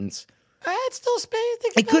aliens. It's still space.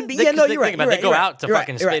 It could be. Yeah, no, you're right. Think about You're it. right, They go you're right, out to you're right,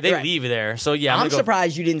 fucking you're right, space. They you're right. leave there. So, yeah, I'm I'm going to go.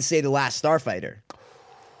 surprised you didn't say The Last Starfighter.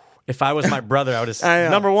 If I was my brother, I would have I know.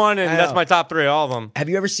 number one, and I that's know. my top three, all of them. Have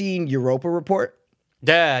you ever seen Europa Report?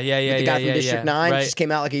 Yeah. The guy from District 9 Right. just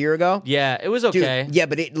came out like a year ago. Yeah, it was Dude, okay. yeah,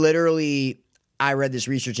 but it literally, I read this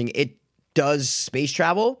researching. It does space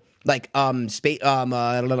travel, like space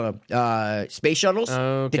shuttles.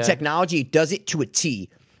 Okay. The technology it does it to a T.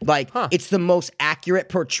 Like it's the most accurate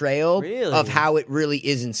portrayal Really? of how it really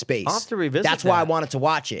is in space. I'll have to revisit That's why I that. wanted to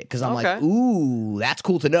watch it because I'm like, Okay. ooh, that's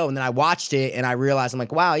cool to know. And then I watched it and I realized I'm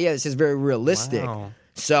like, wow, yeah, this is very realistic. Wow.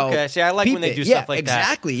 So Okay, see, I like when peep they it. do Yeah, stuff like that.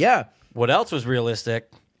 exactly, yeah. What else was realistic?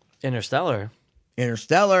 Interstellar.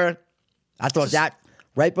 Interstellar. I thought that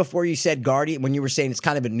right before you said Guardian, when you were saying it's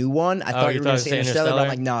kind of a new one, I thought you you were thought going it to say was Interstellar, but I'm Interstellar?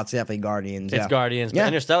 like, no, it's definitely Guardians. It's yeah. Guardians. Yeah. But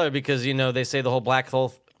Interstellar, because, they say the whole black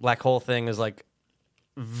hole thing is like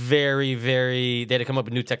very, very. They had to come up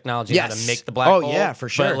with new technology on how to Yes. make the black Oh, hole. yeah, for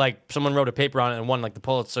sure. But like someone wrote a paper on it and won like the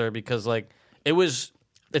Pulitzer because like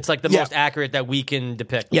it's like the Yeah. most accurate that we can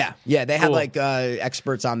depict. Yeah, they had Cool. like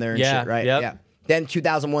experts on there and Yeah, shit, right? yep. Yeah. Then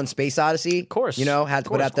 2001 Space Odyssey. Of course. had to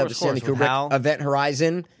put out the Course, Stanley with Kubrick Hal. Event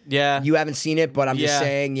Horizon. Yeah. You haven't seen it, but I'm just Yeah.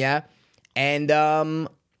 saying, yeah. And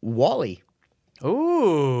Wall-E.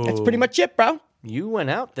 Ooh. That's pretty much it, bro. You went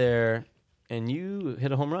out there and you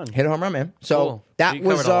hit a home run. Hit a home run, man. So Cool. that you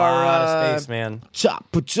was covered a our lot of space, man.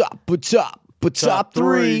 top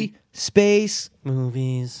three space.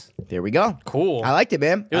 Movies. There we go. Cool. I liked it,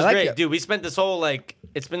 man. It was I liked great, it. dude. We spent this whole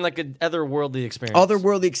it's been like an otherworldly experience.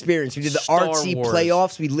 Otherworldly experience. We did the Star artsy Wars.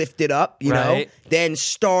 playoffs. We lifted up, you know. Right. Then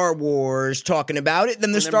Star Wars talking about it.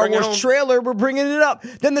 Then the And then Star bring it Wars home. trailer. We're bringing it up.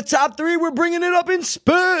 Then the top three. We're bringing it up in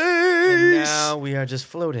space. And now we are just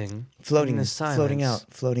floating floating, in the silence.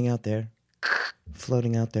 floating out there,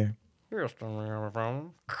 floating out there.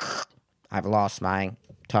 I've lost my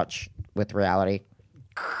touch with reality.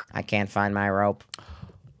 I can't find my rope.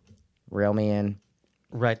 Reel me in.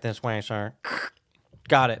 Right this way, sir.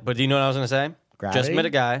 Got it. But do you know what I was going to say? Gravity? Just met a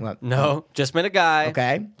guy. What? No, just met a guy.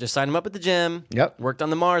 Okay. Just signed him up at the gym. Yep. Worked on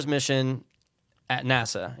the Mars mission at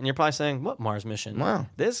NASA. And you're probably saying, what Mars mission? Wow.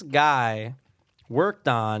 This guy worked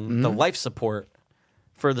on the life support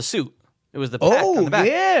for the suit. It was the pack on Oh the back.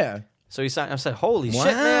 yeah. So he signed. I said, "Holy shit,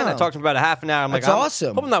 man!" I Wow. talked to him about a half an hour. I'm That's like,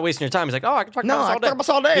 awesome. Hope I'm not wasting your time. He's like, "Oh, I can talk No, about I this can talk about this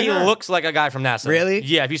all day, He yeah. looks like a guy from NASA. Really?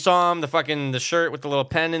 Yeah. If you saw him, the shirt with the little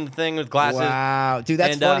pen and the thing with glasses. Wow, dude,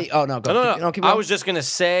 that's And, funny. Oh no, go. No. Keep I going. was just gonna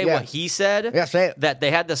say Yeah. what he said. Yeah, say it. That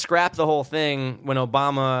they had to scrap the whole thing when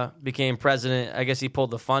Obama became president. I guess he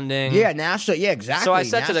pulled the funding. Yeah, NASA. Yeah, exactly. So I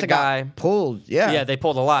said to the NASA got guy- pulled. Yeah, Yeah, they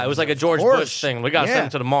pulled a lot. It was like a George course. Bush thing. We got to Yeah. send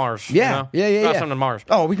him to the Mars. Yeah, you know? yeah. We gotta yeah. send him to Mars.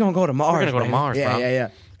 Oh, we're gonna go to Mars. gonna go to man. Mars, Yeah, bro. yeah.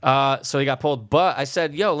 So he got pulled. But I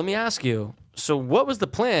said, yo, let me ask you. So what was the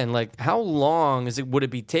plan? Like, how long would it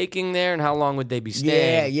be taking there, and how long would they be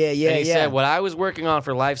staying? Yeah, And he yeah. said, what I was working on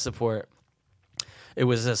for life support, it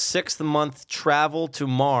was a 6-month travel to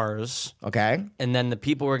Mars, Okay. and then the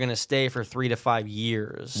people were going to stay for 3 to 5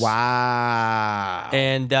 years. Wow.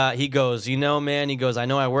 And he goes, man, he goes, I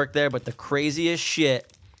know I work there, but the craziest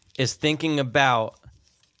shit is thinking about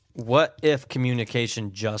what if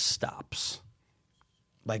communication just stops?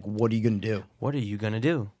 Like, what are you gonna do? What are you going to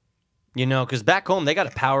do? Because back home, they got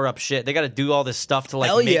to power up shit. They got to do all this stuff to,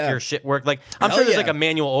 Hell make yeah. your shit work. Like, I'm Hell sure there's, yeah. like, a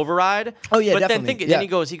manual override. Oh, yeah, but definitely. then he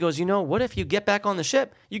goes, what if you get back on the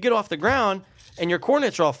ship, you get off the ground, and your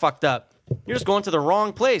coordinates are all fucked up? You're just going to the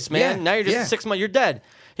wrong place, man. Yeah, Now you're just yeah. 6 months, you're dead.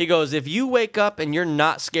 He goes, if you wake up and you're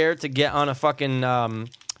not scared to get on a fucking...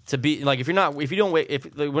 to be like,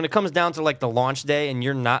 when it comes down to like the launch day and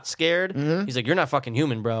you're not scared, he's like, you're not fucking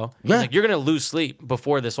human, bro. He's Yeah. like, you're gonna lose sleep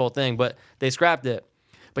before this whole thing. But they scrapped it.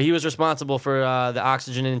 But he was responsible for the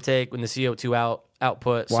oxygen intake and the CO2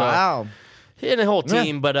 output. Wow. So he and the whole Yeah.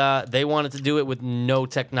 team, but they wanted to do it with no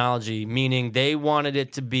technology, meaning they wanted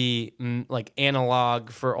it to be like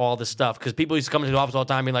analog for all the stuff. Because people used to come into the office all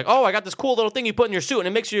the time being like, "Oh, I got this cool little thing you put in your suit, and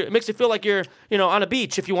it makes you feel like you're on a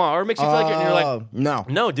beach if you want, or it makes you feel like you're." And you're like,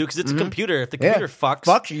 no, dude, because it's a computer. If the Yeah. computer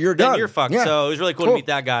Fucks you, you're then done. you're fucked. Yeah. So it was really cool to Cool. meet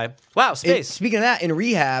that guy. Wow, space. Speaking of that, in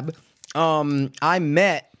rehab, I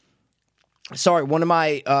met sorry, one of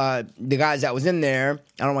my the guys that was in there,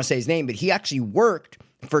 I don't want to say his name, but he actually worked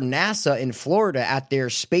for NASA in Florida at their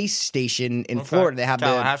space station in Florida. They have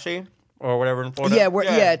Tallahassee or whatever in Florida.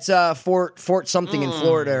 Yeah, it's Fort something in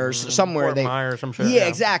Florida or somewhere. Fort Myers, some shit. Yeah,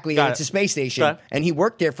 exactly. Got It's it. a space station, Okay. and he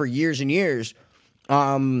worked there for years and years.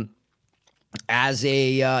 As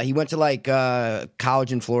a he went to like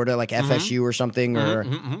college in Florida, like Mm-hmm. FSU or something, or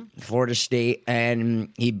Florida State, and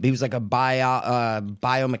he was like a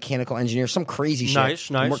biomechanical engineer, some crazy shit. Nice.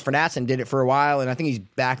 He worked for NASA and did it for a while, and I think he's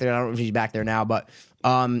back there. I don't know if he's back there now, but so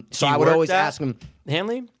I would worked always at ask him.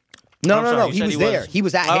 Hanley? No, I'm sorry, you He said was there. He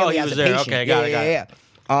was at Oh, Hanley he as was a there. patient. Okay, got it. Yeah.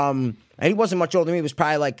 And he wasn't much older than me. He was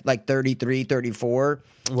probably like 33, 34.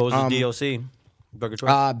 What was his DOC? Burger choice?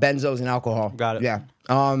 Benzos and alcohol. Got it. Yeah.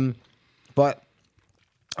 But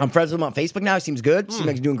I'm friends with him on Facebook now. He seems good. Seems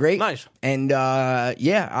like he's doing great. Nice. And but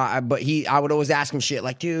I would always ask him shit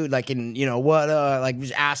like, dude, like, and you know what, like,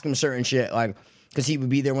 just ask him certain shit, like, because he would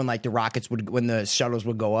be there when like the rockets when the shuttles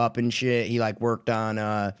would go up and shit. He like worked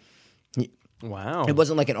on. Wow. It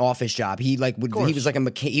wasn't like an office job. He like would. He was like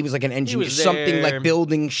he was like an engineer, was something there. like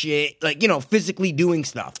building shit, like physically doing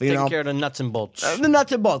stuff. You Taking know, care of the nuts and bolts. the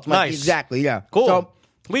nuts and bolts. Mikey, Nice. Exactly. Yeah. Cool. So,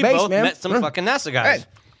 We base, both man. met some fucking NASA guys. Hey,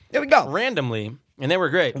 there we go. Randomly, and they were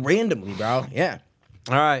great. Randomly, bro. Yeah.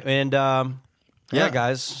 All right, and yeah, Yeah.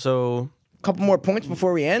 guys. So Couple more points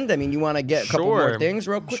before we end. I mean, you want to get a couple more Sure. things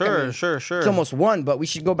real quick? Sure, I mean, sure. It's almost one, but we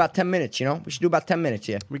should go about 10 minutes. We should do about 10 minutes.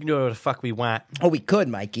 Yeah. we can do whatever the fuck we want. Oh, we could,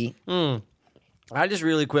 Mikey. I just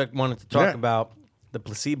really quick wanted to talk Yeah. about the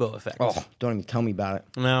placebo effect. Oh, don't even tell me about it.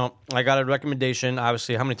 Now, I got a recommendation.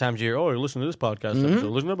 Obviously, how many times you hear, you listen to this podcast episode,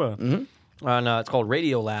 listen to that. And it's called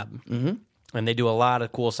Radiolab. And they do a lot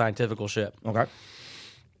of cool scientific shit. Okay.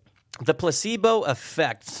 The placebo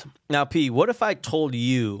effect. Now, P, what if I told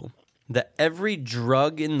you that every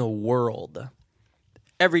drug in the world,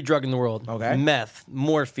 Okay. meth,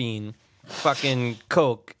 morphine, fucking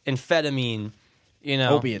coke, amphetamine,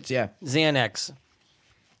 Opiates, yeah. Xanax,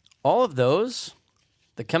 all of those,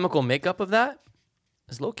 the chemical makeup of that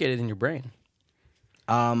is located in your brain.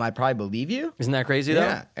 I probably believe you. Isn't that crazy,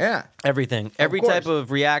 though? Yeah. Everything. Every course. type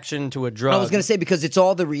of reaction to a drug. I was going to say because it's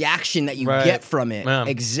all the reaction that you Right. get from it. Yeah.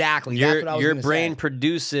 Exactly. That's what I was Your gonna brain say.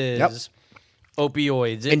 produces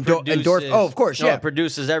opioids. It Endorphin. produces, Oh, of course, yeah. It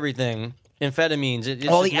produces everything. Amphetamines. It's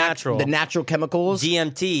all just natural. the natural chemicals.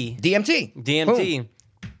 DMT. DMT. DMT. Boom.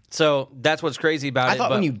 So that's what's crazy about I it. thought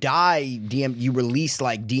but when you die, you release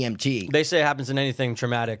like DMT. they say it happens in anything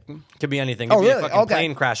traumatic. Could be anything. It Oh, could be really? a fucking Okay.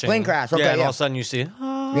 plane crashing. Plane crash, okay, yeah, and all yeah. of a sudden you see.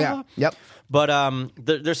 Yeah. Yep. But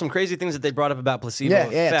there's some crazy things that they brought up about placebo Yeah.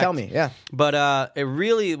 effect. Yeah. Tell me. Yeah. But it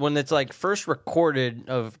really, when it's like first recorded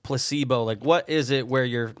of placebo, like what is it where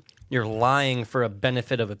you're lying for a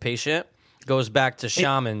benefit of a patient? Goes back to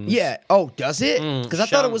shamans. Yeah. Oh, does it? Because I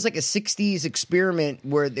thought it shaman. was like a '60s experiment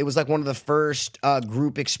where it was like one of the first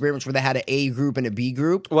group experiments where they had an A group and a B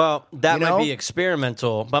group. Well, that You know? might be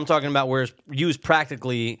experimental, but I'm talking about where it's used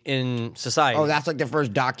practically in society. Oh, that's like the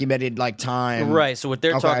first documented like time. right. So what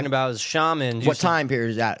they're Okay. talking about is shamans. What time period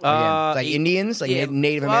is that? Again? Like Indians, like yeah.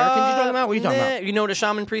 Native Americans. You're talking about? What are you talking about? You know what a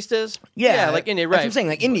shaman priest is? Yeah, like India, That's right? what I'm saying,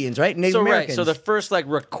 like Indians, right? Native So Americans. so the first like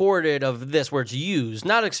recorded of this where it's used,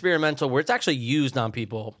 not experimental, where it's actually used on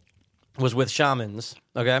people, was with shamans.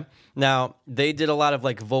 Okay, now they did a lot of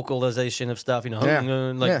like vocalization of stuff, Yeah.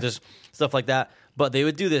 like Yeah. just stuff like that. But they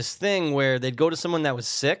would do this thing where they'd go to someone that was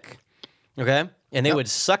sick, okay, and they would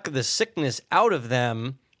suck the sickness out of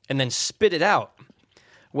them and then spit it out.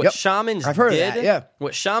 What Yep. shamans I've heard of did, that, yeah.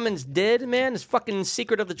 what shamans did, man, is fucking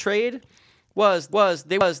secret of the trade. Was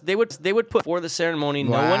they would put before the ceremony.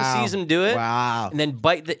 No one Wow. sees them do it. Wow. And then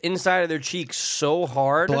bite the inside of their cheek so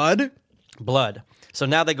hard. blood. So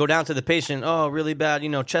now they go down to the patient. Oh, really bad,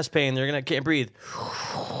 chest pain. Can't breathe.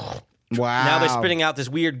 Wow. Now they're spitting out this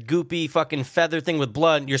weird goopy fucking feather thing with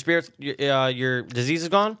blood. Your disease is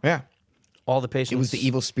gone. Yeah. All the patients. It was the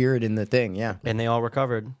evil spirit in the thing. Yeah. And they all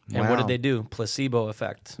recovered. And what Wow. did they do? Placebo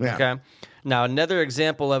effect. Yeah. Okay. Now another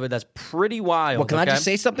example of it that's pretty wild. Well, can I okay? just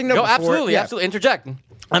say something though? Go, before- absolutely, yeah. absolutely. Interject.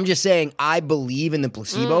 I'm just saying I believe in the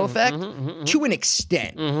placebo effect to an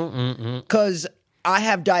extent because I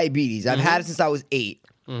have diabetes. I've had it since I was 8.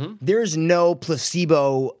 There's no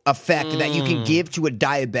placebo effect that you can give to a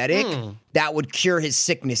diabetic that would cure his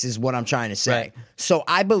sickness is what I'm trying to say. Right. So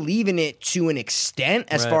I believe in it to an extent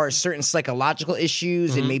as Right. far as certain psychological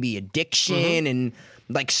issues and maybe addiction and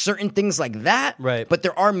like certain things like that. Right. But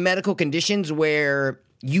there are medical conditions where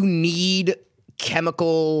you need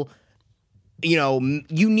chemical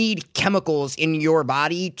you need chemicals in your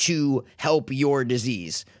body to help your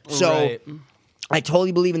disease. So Right. I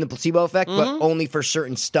totally believe in the placebo effect, but only for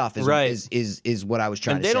certain stuff is Right. is what I was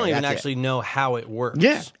trying And to they say. don't even That's it. actually know how it works.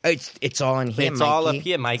 Yeah, it's all in here. It's all up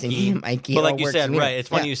here, Mikey. It's in here, Mikey. But It like all you works said, in here. right? It's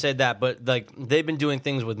funny Yeah. you said that, but like they've been doing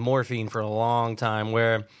things with morphine for a long time,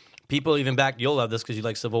 where people even back. You'll love this because you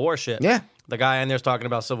like Civil War shit. Yeah. The guy in there's talking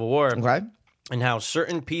about Civil War Okay. and how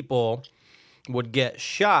certain people would get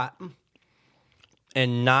shot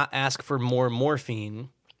and not ask for more morphine,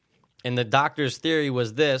 and the doctor's theory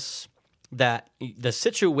was this. That the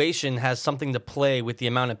situation has something to play with the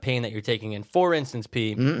amount of pain that you're taking in. For instance,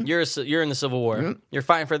 P, you're in the Civil War. You're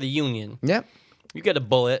fighting for the Union. Yep. You get a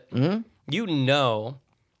bullet. You know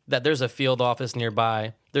that there's a field office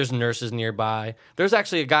nearby. There's nurses nearby. There's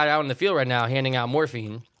actually a guy out in the field right now handing out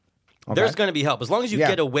morphine. There's going to be help as long as you Yeah.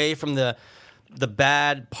 get away from the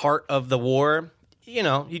bad part of the war. You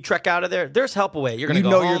know, you trek out of there. There's help away. You're going to You go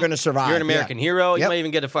know you're home. gonna survive, You're an American yeah. hero. You Yep. might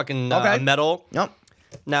even get a fucking Okay. a medal. Yep.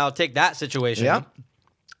 Now take that situation Yep.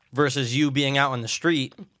 versus you being out on the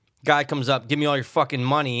street. Guy comes up, give me all your fucking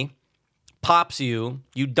money, pops you.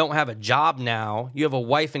 You don't have a job now. You have a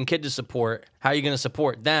wife and kid to support. How are you going to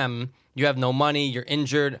support them? You have no money. You're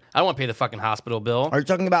injured. I don't want to pay the fucking hospital bill. Are you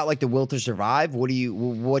talking about like the will to survive? What's your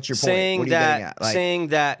point? Saying What are you getting that, at? Like, saying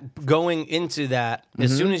that, going into that,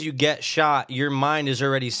 as soon as you get shot, your mind is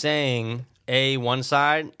already saying, one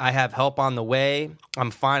side, I have help on the way.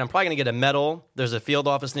 I'm fine. I'm probably going to get a medal. There's a field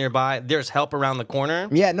office nearby. There's help around the corner.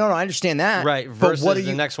 yeah, no, I understand that. Right, But versus what are the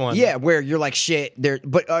you, next one. Yeah, where you're like shit. There,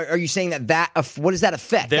 but are you saying that what does that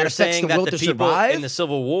affect? They're that affects saying the that will the to people survive. in the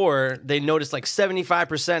Civil War, they noticed like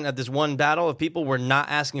 75% of this one battle of people were not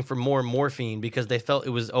asking for more morphine because they felt it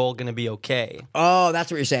was all going to be okay. Oh,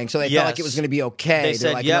 that's what you're saying. So they felt like it was Yes. going to be okay. They They're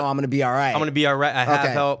said, like, yep, no, I'm going to be all right. I'm going to be all right. I have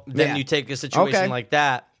Okay. help. Then Yeah. you take a situation Okay. like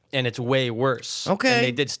that, and it's way worse. Okay. And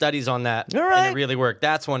they did studies on that, All and right. it really worked.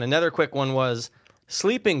 That's one. Another quick one was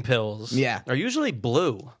sleeping pills. Yeah. Are usually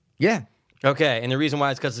blue. Yeah. Okay, and the reason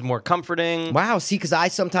why is because it's more comforting. Wow. See, because I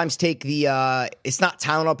sometimes take the it's not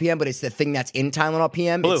Tylenol PM, but it's the thing that's in Tylenol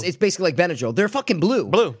PM. Blue. It's basically like Benadryl. They're fucking blue.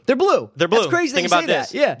 Blue. They're blue. They're blue. That's crazy. Think that you about say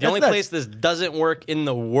this. That. Yeah. The only place this doesn't work in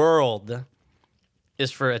the world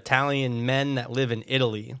is for Italian men that live in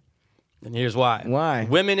Italy. And here's why. Why?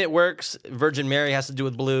 Women, it works. Virgin Mary has to do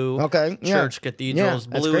with blue. Okay, yeah. Church, cathedrals.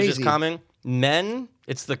 Yeah, that's blue is just crazy. common. Men,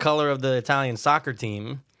 it's the color of the Italian soccer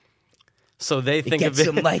team. So they think gets of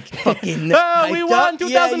it. them like fucking. Oh, we hyped won up.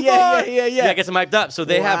 2004. Yeah. Yeah, get them hyped up. So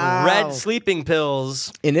they have Wow. red sleeping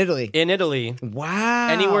pills In Italy. in Italy. Wow.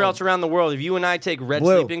 Anywhere else around the world, if you and I take red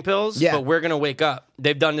Blue. sleeping pills, Yeah. but we're going to wake up.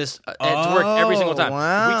 They've done this to work every single time.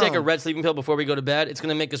 wow. If we take a red sleeping pill before we go to bed, it's going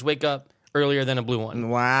to make us wake up earlier than a blue one.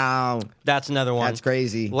 Wow. That's another one. That's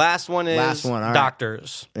crazy. Last one is Last one, all right.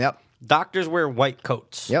 doctors. Yep. Doctors wear white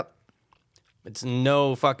coats. Yep. It's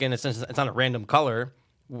no fucking, it's not a random color.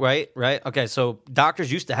 Right? Okay, so doctors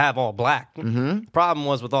used to have all black. Mm-hmm. Problem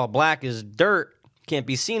was with all black is dirt can't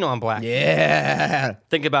be seen on black. Yeah.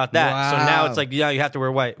 Think about that. So now Wow. it's like, yeah, you have to wear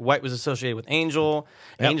white. White was associated with angel.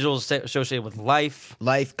 Yep. Angel is associated with life.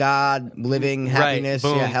 Life, God, living, happiness, Right.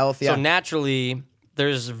 Boom. yeah, health. Yeah. So naturally,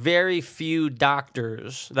 there's very few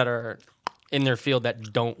doctors that are in their field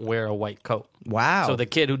that don't wear a white coat. Wow. So the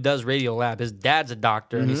kid who does radio lab, his dad's a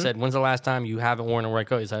doctor, and he said, "When's the last time you haven't worn a white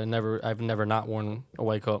coat?" He said, "I've never not worn a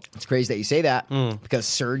white coat." It's crazy that you say that Hmm. because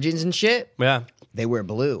surgeons and shit, Yeah. they wear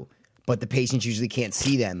blue, but the patients usually can't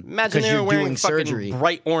see them Imagine because they were you're wearing doing fucking surgery.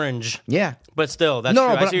 bright orange. Yeah. But still, that's No,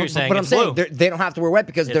 true. no, I see what you're saying. but I'm It's saying blue. they don't have to wear white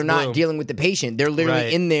because they're It's not blue. dealing with the patient. They're literally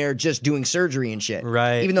Right. in there just doing surgery and shit.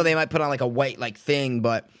 Right. Even though they might put on like a white like thing,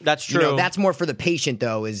 but That's You know, true. that's more for the patient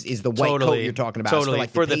though. Is the white coat you're talking about? It's Totally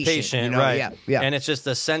for, like, the patient, you know? right? Yeah, yeah. And it's just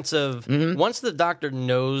a sense of once the doctor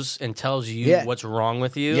knows and tells you Yeah. what's wrong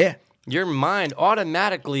with you, Yeah. your mind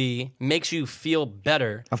automatically makes you feel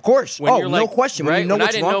better. Of course. When Oh, you're no like, question. When Right? you know when I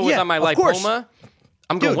what's didn't wrong, know it was yeah, on my of course. lipoma,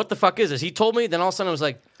 I'm going, Dude. what the fuck is this? He told me, then all of a sudden I was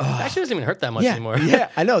like, it actually doesn't even hurt that much Yeah, anymore. yeah,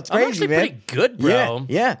 I know, it's I'm crazy, actually man. pretty good, bro.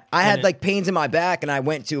 Yeah. I had it- like pains in my back, and I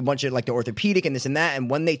went to a bunch of like the orthopedic and this and that. And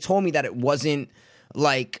when they told me that it wasn't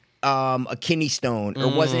like a kidney stone or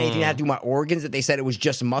wasn't anything that had to do with my organs, that they said it was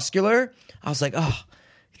just muscular, I was like, oh,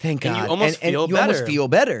 thank And God. you almost feel you almost better. feel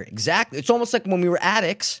better. Exactly. It's almost like when we were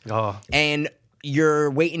addicts, Oh. and you're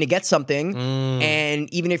waiting to get something,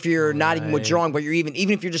 and even if you're not even withdrawing, but you're even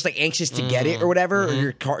if you're just like anxious to get it or whatever, or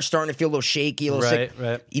you're starting to feel a little shaky, a little sick, Right,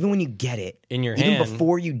 right. even when you get it In your even hand.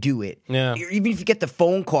 before you do it, Yeah. even if you get the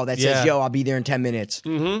phone call that says, Yeah. "Yo, I'll be there in 10 minutes,"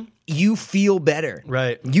 you feel better,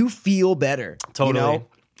 Right. You feel better, Totally. You know?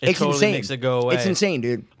 It It's totally insane. makes it go away. It's insane,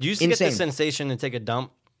 dude. Do you used to insane. get the sensation to take a dump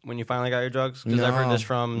when you finally got your drugs? Because I've heard No, this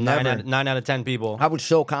from never. 9 out of 10 people. I was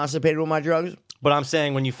so constipated with my drugs. But I'm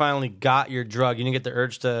saying when you finally got your drug, you didn't get the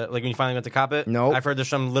urge to, like when you finally got to cop it? Nope. I've heard there's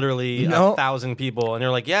some literally Nope. 1,000 people, and they're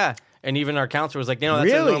like, yeah. And even our counselor was like, no, that's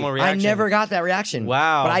a Really? normal I reaction. never got that reaction.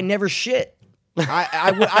 Wow. But I never shit.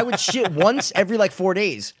 I would shit once every like 4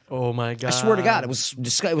 days. Oh my God. I swear to God, it was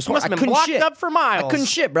disgusting. It was must hard. have I been couldn't blocked shit. up for miles. I couldn't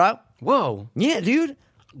shit, bro. Whoa. Yeah, dude.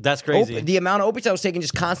 That's crazy. The amount of opiates I was taking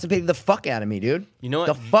just constipated the fuck out of me, dude. You know what?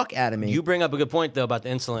 The fuck out of me. You bring up a good point, though, about the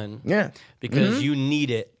insulin. Yeah. Because you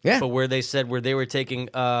need it. Yeah. But where they were taking,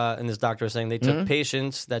 and this doctor was saying, they took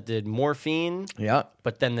patients that did morphine, Yeah.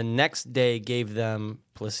 but then the next day gave them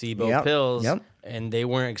placebo Yep. pills, Yep. and they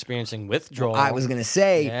weren't experiencing withdrawal. I was gonna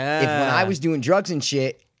say, if when I Yeah. was doing drugs and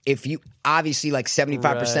shit, if you obviously like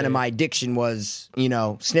 75% Right. of my addiction was,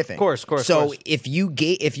 sniffing. Course. So if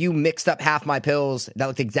you mixed up half my pills that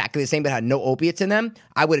looked exactly the same but had no opiates in them,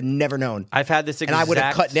 I would have never known. I've had this And exact... I would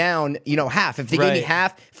have cut down, half. If they gave me Right.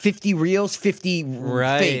 half, 50 reals, 50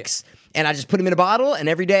 Right. fakes. And I just put them in a bottle, and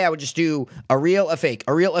every day I would just do a reel, a fake,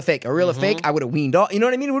 a reel, a fake, a reel, a fake. I would have weaned off. You know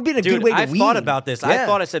what I mean? It would be a Dude, good way to I've wean. thought about this.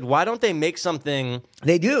 Yeah. I said, why don't they make something...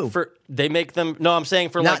 They do. They make them. No, I'm saying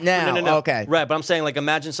for Not like now. No. Okay. Right, but I'm saying like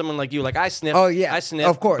imagine someone like you. Like I sniff. Oh, yeah. I sniff.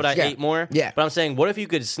 Of course, but I yeah. ate more. Yeah. But I'm saying, what if you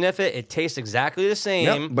could sniff it? It tastes exactly the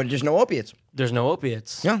same. Yep, but there's no opiates. There's no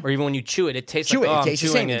opiates. Yeah. Or even when you chew it, it tastes Chew like it. oh, It I'm tastes the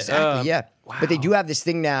chewing same. it. Exactly. Yeah. Wow. But they do have this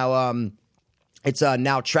thing now. It's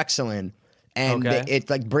now Trexilin. And Okay. it's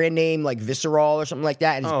like brand name like Visceral or something like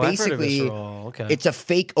that. And it's Oh, I've heard of basically Visceral. Okay. it's a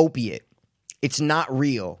fake opiate. It's not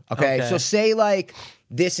real. Okay? Okay. So say like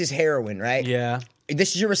this is heroin, right? Yeah.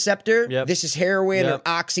 This is your receptor. Yep. This is heroin Yep.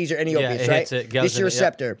 or oxys or any Yeah, opiates, it right? hits it, This goes is your in it, yep.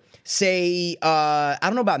 receptor. Say I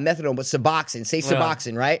don't know about methadone, but Suboxone. Say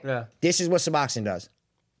Suboxone, right? Yeah. This is what Suboxone does.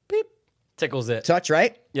 Tickles it. Touch,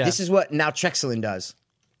 right? Yeah. This is what naltrexone does.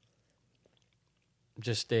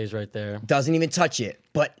 Just stays right there. Doesn't even touch it,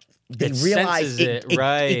 but they It realize senses it,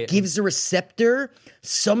 right. It gives the receptor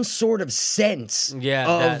some sort of sense. Yeah,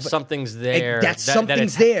 of, that something's there. That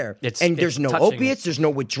something's there, and there's it's no touching opiates. it. There's no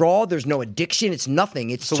withdrawal. There's no addiction. It's nothing.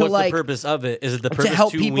 It's So to what's like the purpose of it? Is it the to purpose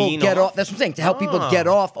help to people wean get off? off. That's what I'm saying. To help people get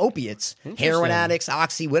off opiates, heroin addicts,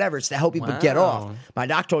 oxy, whatever. It's to help people get off. Wow. My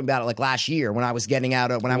doctor told me about it like last year when I was getting out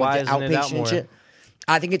of when I Why went to isn't it out outpatient and more? shit.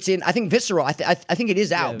 I think it's in. I think Visceral. I think it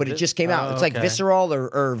is out, but it just came out. oh, It's like okay. Visceral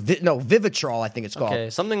or Vivitrol. I think it's called. Okay,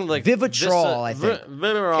 something like Vivitrol, I think.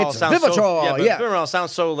 Vivitrol It's sounds Vivitrol, so, yeah. Vivitrol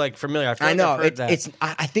sounds so like familiar. I, feel I like know I've heard that. it's.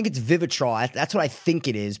 I think it's Vivitrol. That's what I think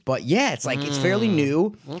it is. But yeah, it's like it's fairly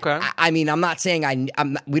new. Okay. I mean, I'm not saying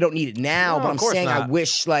we don't need it now, No, but of I'm course saying I not.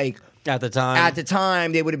 wish like. at the time. At the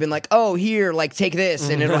time, they would have been like, "Oh, here, like take this,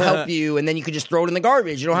 and it'll help you," and then you could just throw it in the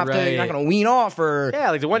garbage. You don't have to. You're not Right. going to wean off or Yeah,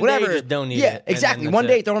 like the one day whatever. you just don't need yeah, it, and exactly. then One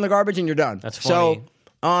that's day, it. throw it in the garbage, and you're done. That's funny.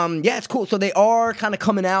 So, yeah, it's cool. So they are kind of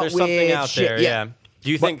coming out There's with something out shit. there. Yeah. Do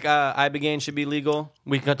you think Ibogaine should be legal?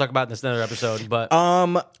 We can talk about this in another episode, but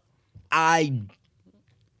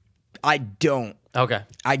I don't. okay.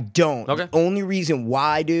 I don't. Okay. The only reason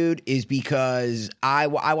why, dude, is because I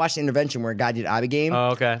watched the intervention where a guy did Ibogaine.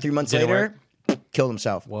 Oh, okay. 3 months Didn't later, killed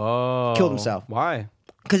himself. Whoa. Killed himself. Why?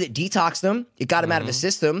 Because it detoxed him. It got him out of the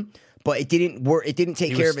system, but it didn't work. It didn't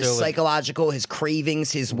take He care was of his still, like- psychological, his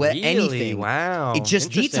cravings, his Really? anything. Wow. It just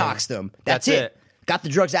Interesting. detoxed him. That's That's it. Got the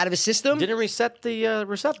drugs out of his system. Didn't reset the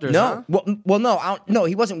receptors, no. huh? Well, no. No,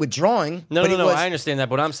 he wasn't withdrawing. No, but no, he no. was- I understand that.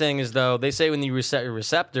 But what I'm saying is, though, they say when you reset your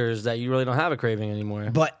receptors that you really don't have a craving anymore.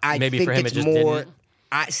 But I maybe think for him it's it just more. didn't.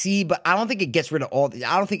 I see, but I don't think it gets rid of all.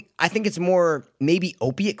 I think it's more maybe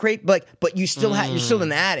opiate crave, but you still you're still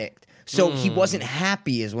an addict. So he wasn't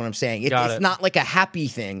happy, is what I'm saying. Got It's it. not like a happy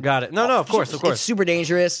thing. Got it. No, of course. It's super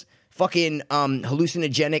dangerous. Fucking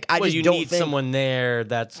hallucinogenic. I Well, just you don't need think someone there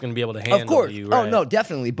that's going to be able to handle Of course. you. Oh Right? no,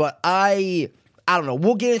 definitely. But I don't know.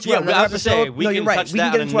 We'll get into Yeah, it on another I was gonna episode. say, we no, can you're right. touch We can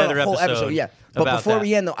that get on into a another whole episode episode. Yeah. But about before that.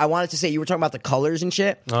 we end, though, I wanted to say you were talking about the colors and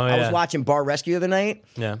shit. Oh, I was yeah. watching Bar Rescue the other night.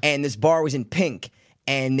 Yeah. And this bar was in pink,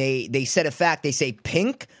 and they said a fact. They say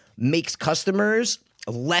pink makes customers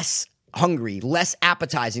less hungry, less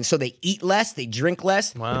appetizing, so they eat less, they drink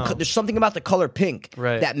less. Wow. There's something about the color pink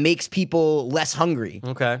Right. that makes people less hungry.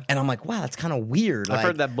 Okay. And I'm like, wow, that's kind of weird. I've Like,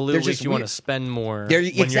 heard that blue they're makes just you want to weird. spend more. There, when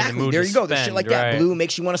you're in the exactly. mood There to you go. There's shit spend, like that. right. Blue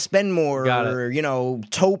makes you want to spend more, Got it. or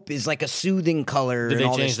taupe is like a soothing color. Did and they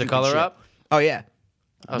all this change the stupid color shit. up? Oh yeah.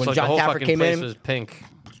 Oh, When so like John the whole Taffer fucking came place in- was pink.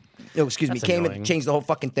 Oh, excuse me. That's Came annoying. and changed the whole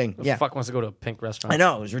fucking thing. Who yeah. the fuck wants to go to a pink restaurant? I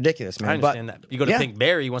know it was ridiculous, man. I understand but, that. You go to yeah. Pink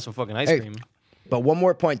Berry, you want some fucking ice Hey, cream. But one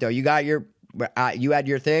more point though. You got your, you had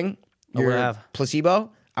your thing. Oh, what Your do I have?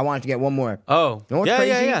 placebo. I wanted to get one more. Oh. You know what's yeah,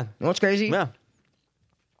 crazy? yeah, yeah. You know what's crazy? Yeah.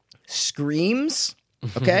 Screams,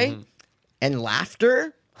 okay, and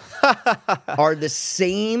laughter are the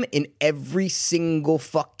same in every single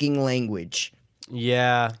fucking language.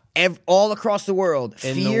 Yeah. all across the world.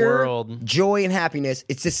 In the Fear, world. joy, and happiness.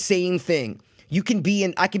 It's the same thing. You can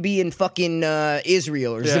be I could be in fucking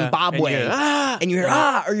Israel or Zimbabwe, and you hear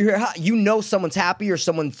or you hear you know someone's happy or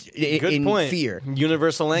someone's in fear.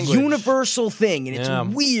 Universal language. Universal thing, and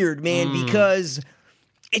it's weird, man, because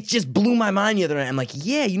it just blew my mind the other night. I'm like,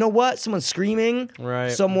 yeah, you know what? Someone's screaming,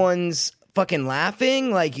 right? Someone's fucking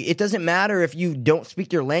laughing. Like, it doesn't matter if you don't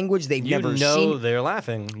speak their language. They've never seen. You know they're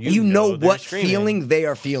laughing. You know what screaming. Feeling they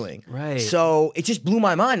are feeling. Right. So it just blew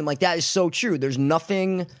my mind. I'm like, that is so true. There's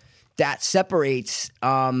nothing that separates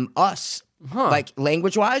us, like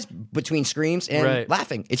language-wise, between screams and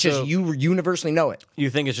laughing. It's just you universally know it. You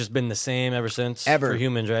think it's just been the same ever since? For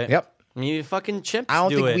humans, right? Yep. You fucking chimps I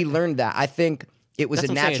don't do think it. we learned that. I think it was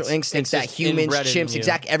a natural instinct that humans, chimps,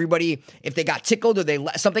 exactly. Everybody, if they got tickled or they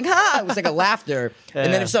something, it was like a laughter.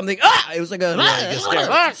 And then if something, it was like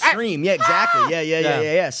a scream. Yeah, exactly.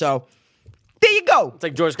 Yeah. So there you go. It's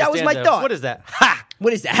like George That Costanza. was my thought. What is that? Ha!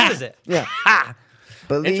 What is that? What is it? Yeah. Ha!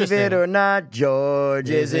 Believe it or not, George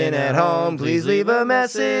isn't at home. Please leave a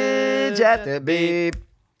message at the beep.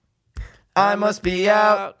 I must be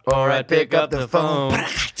out, or I'd pick up the phone.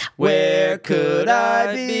 Where could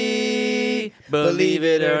I be? Believe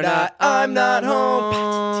it or not, I'm not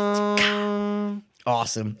home.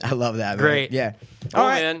 Awesome. I love that, man. Great. Yeah. All All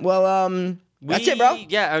right. man. Well, that's it, bro.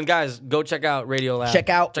 Yeah, and guys, go check out Radio Lab. Check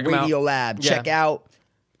out 'em Radio Lab. Yeah. Check out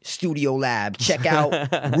Studio Lab. Check out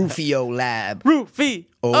Rufio Lab. Roofy.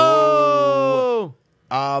 Oh.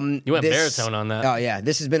 You went baritone on that. Oh, yeah.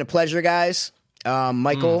 This has been a pleasure, guys.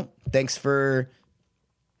 Michael, thanks for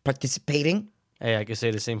participating. Hey, I could say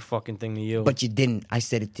the same fucking thing to you. But you didn't. I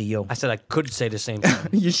said it to you. I said I could say the same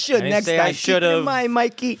thing. You should I next say time. I should have. Keep in mind,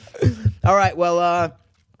 Mikey. All right. Well,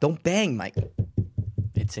 don't bang, Mike.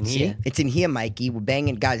 It's in See? here. It's in here, Mikey. We're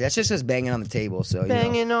banging, guys. That's just us banging on the table. So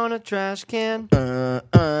Banging on a trash can.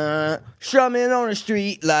 strumming on the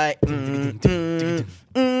street like.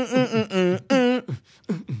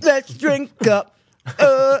 Let's drink up. Is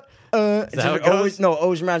that how it goes?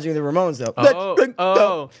 Always reminds me of the Ramones though. Oh, Let's drink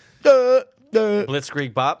up.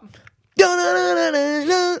 Blitzkrieg Bop.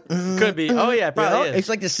 Could be. Oh yeah, it probably is. It's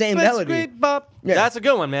like the same melody. Blitzkrieg Bop. Yeah. That's a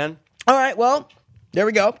good one, man. All right, well, there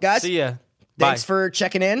we go, guys. See ya. Thanks Bye. for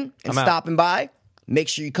checking in and I'm out. stopping by. Make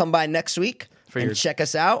sure you come by next week your and check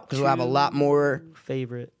us out because we'll have a lot more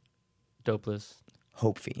favorite dopeless.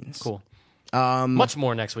 Hope Fiends. Cool. Much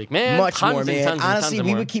more next week, man. Much tons more, and man. Tons Honestly, and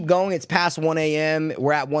we more. would keep going. It's past 1 a.m.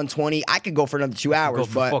 We're at 1:20. I could go for another 2 hours, go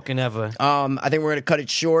for but fucking ever. I think we're gonna cut it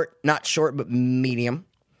short. Not short, but medium.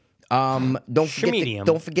 Don't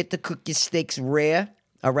forget to cook your steaks rare.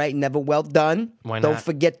 All right, never well done. Why Don't not?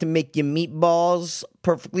 forget to make your meatballs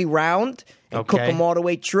perfectly round and cook Okay. them all the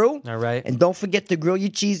way through. All right. And don't forget to grill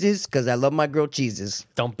your cheeses because I love my grilled cheeses.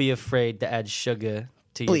 Don't be afraid to add sugar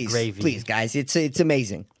to Please, your gravy. please, guys, it's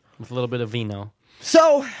amazing. With a little bit of vino.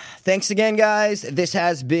 So, thanks again, guys. This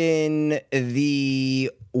has been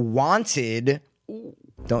the Wanted.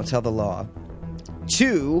 Don't tell the law.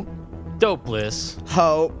 To Dopeless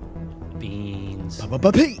Hope. Beans.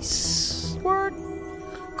 Peace.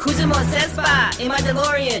 Cruising on Cespa in my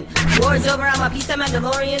DeLorean. War's over, I'm a piece of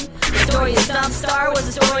Mandalorian. The story is Stomp Star was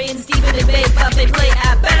a story in Stephen debate. Puppet play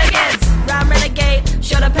at Bennigan's. Rhyme renegade,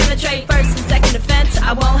 shut up, penetrate. First and second defense,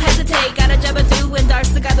 I won't hesitate. Got a job to do and Dark's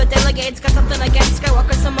the guy with delegates. Got something against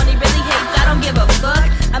Skywalker, someone he really hates. I don't give a fuck,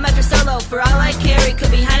 I'm after Solo. For all I carry, could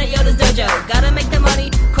be behind at Yoda's dojo. Gotta make the money,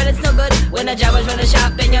 credit's no good. When the Jawas run a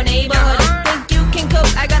shop in your neighborhood. Think you can cook,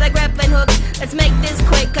 I got a grappling hook. Let's make this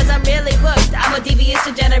quick, cause I'm really booked. I'm a devious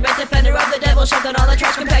degenerate defender of the devil. Shut down all the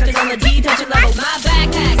trash compactors on the D, touching